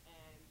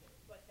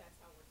 But that's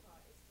how we're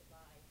taught, is to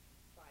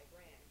buy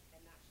brand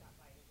and not shop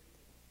by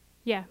ingredients.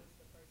 Yeah. That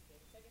was the first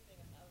thing. Second thing,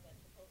 I was at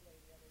Chipotle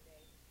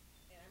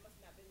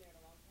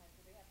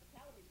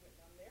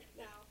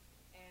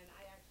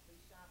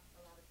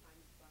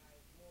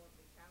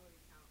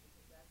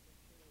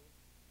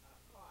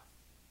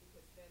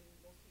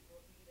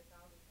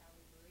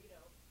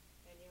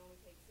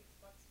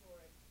bucks for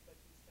it, but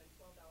you spend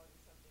 $12 on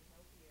something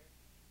healthier.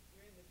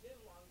 You're in the gym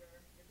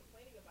longer, you're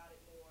complaining about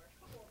it more,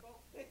 or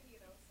both,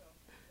 so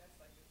that's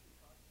like the true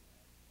cost of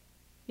that.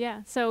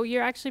 Yeah, so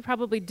you're actually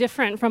probably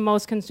different from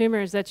most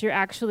consumers that you're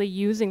actually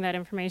using that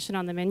information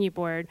on the menu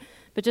board.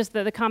 But just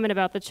the comment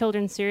about the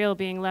children's cereal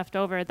being left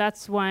over,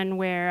 that's one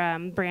where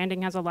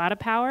branding has a lot of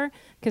power,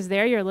 because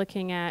there you're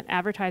looking at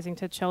advertising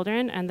to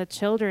children and the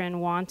children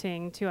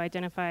wanting to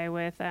identify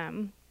with,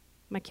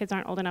 my kids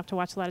aren't old enough to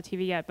watch a lot of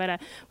TV yet, but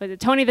with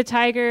Tony the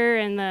Tiger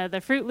and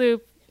the Fruit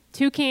Loop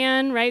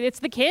toucan, right?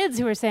 It's the kids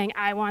who are saying,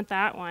 I want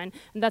that one.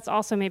 And that's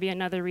also maybe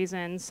another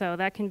reason. So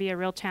that can be a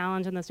real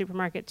challenge in the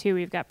supermarket too.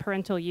 We've got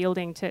parental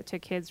yielding to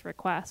kids'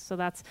 requests. So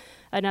that's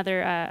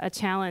another a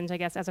challenge, I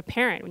guess, as a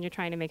parent when you're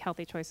trying to make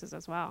healthy choices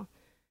as well.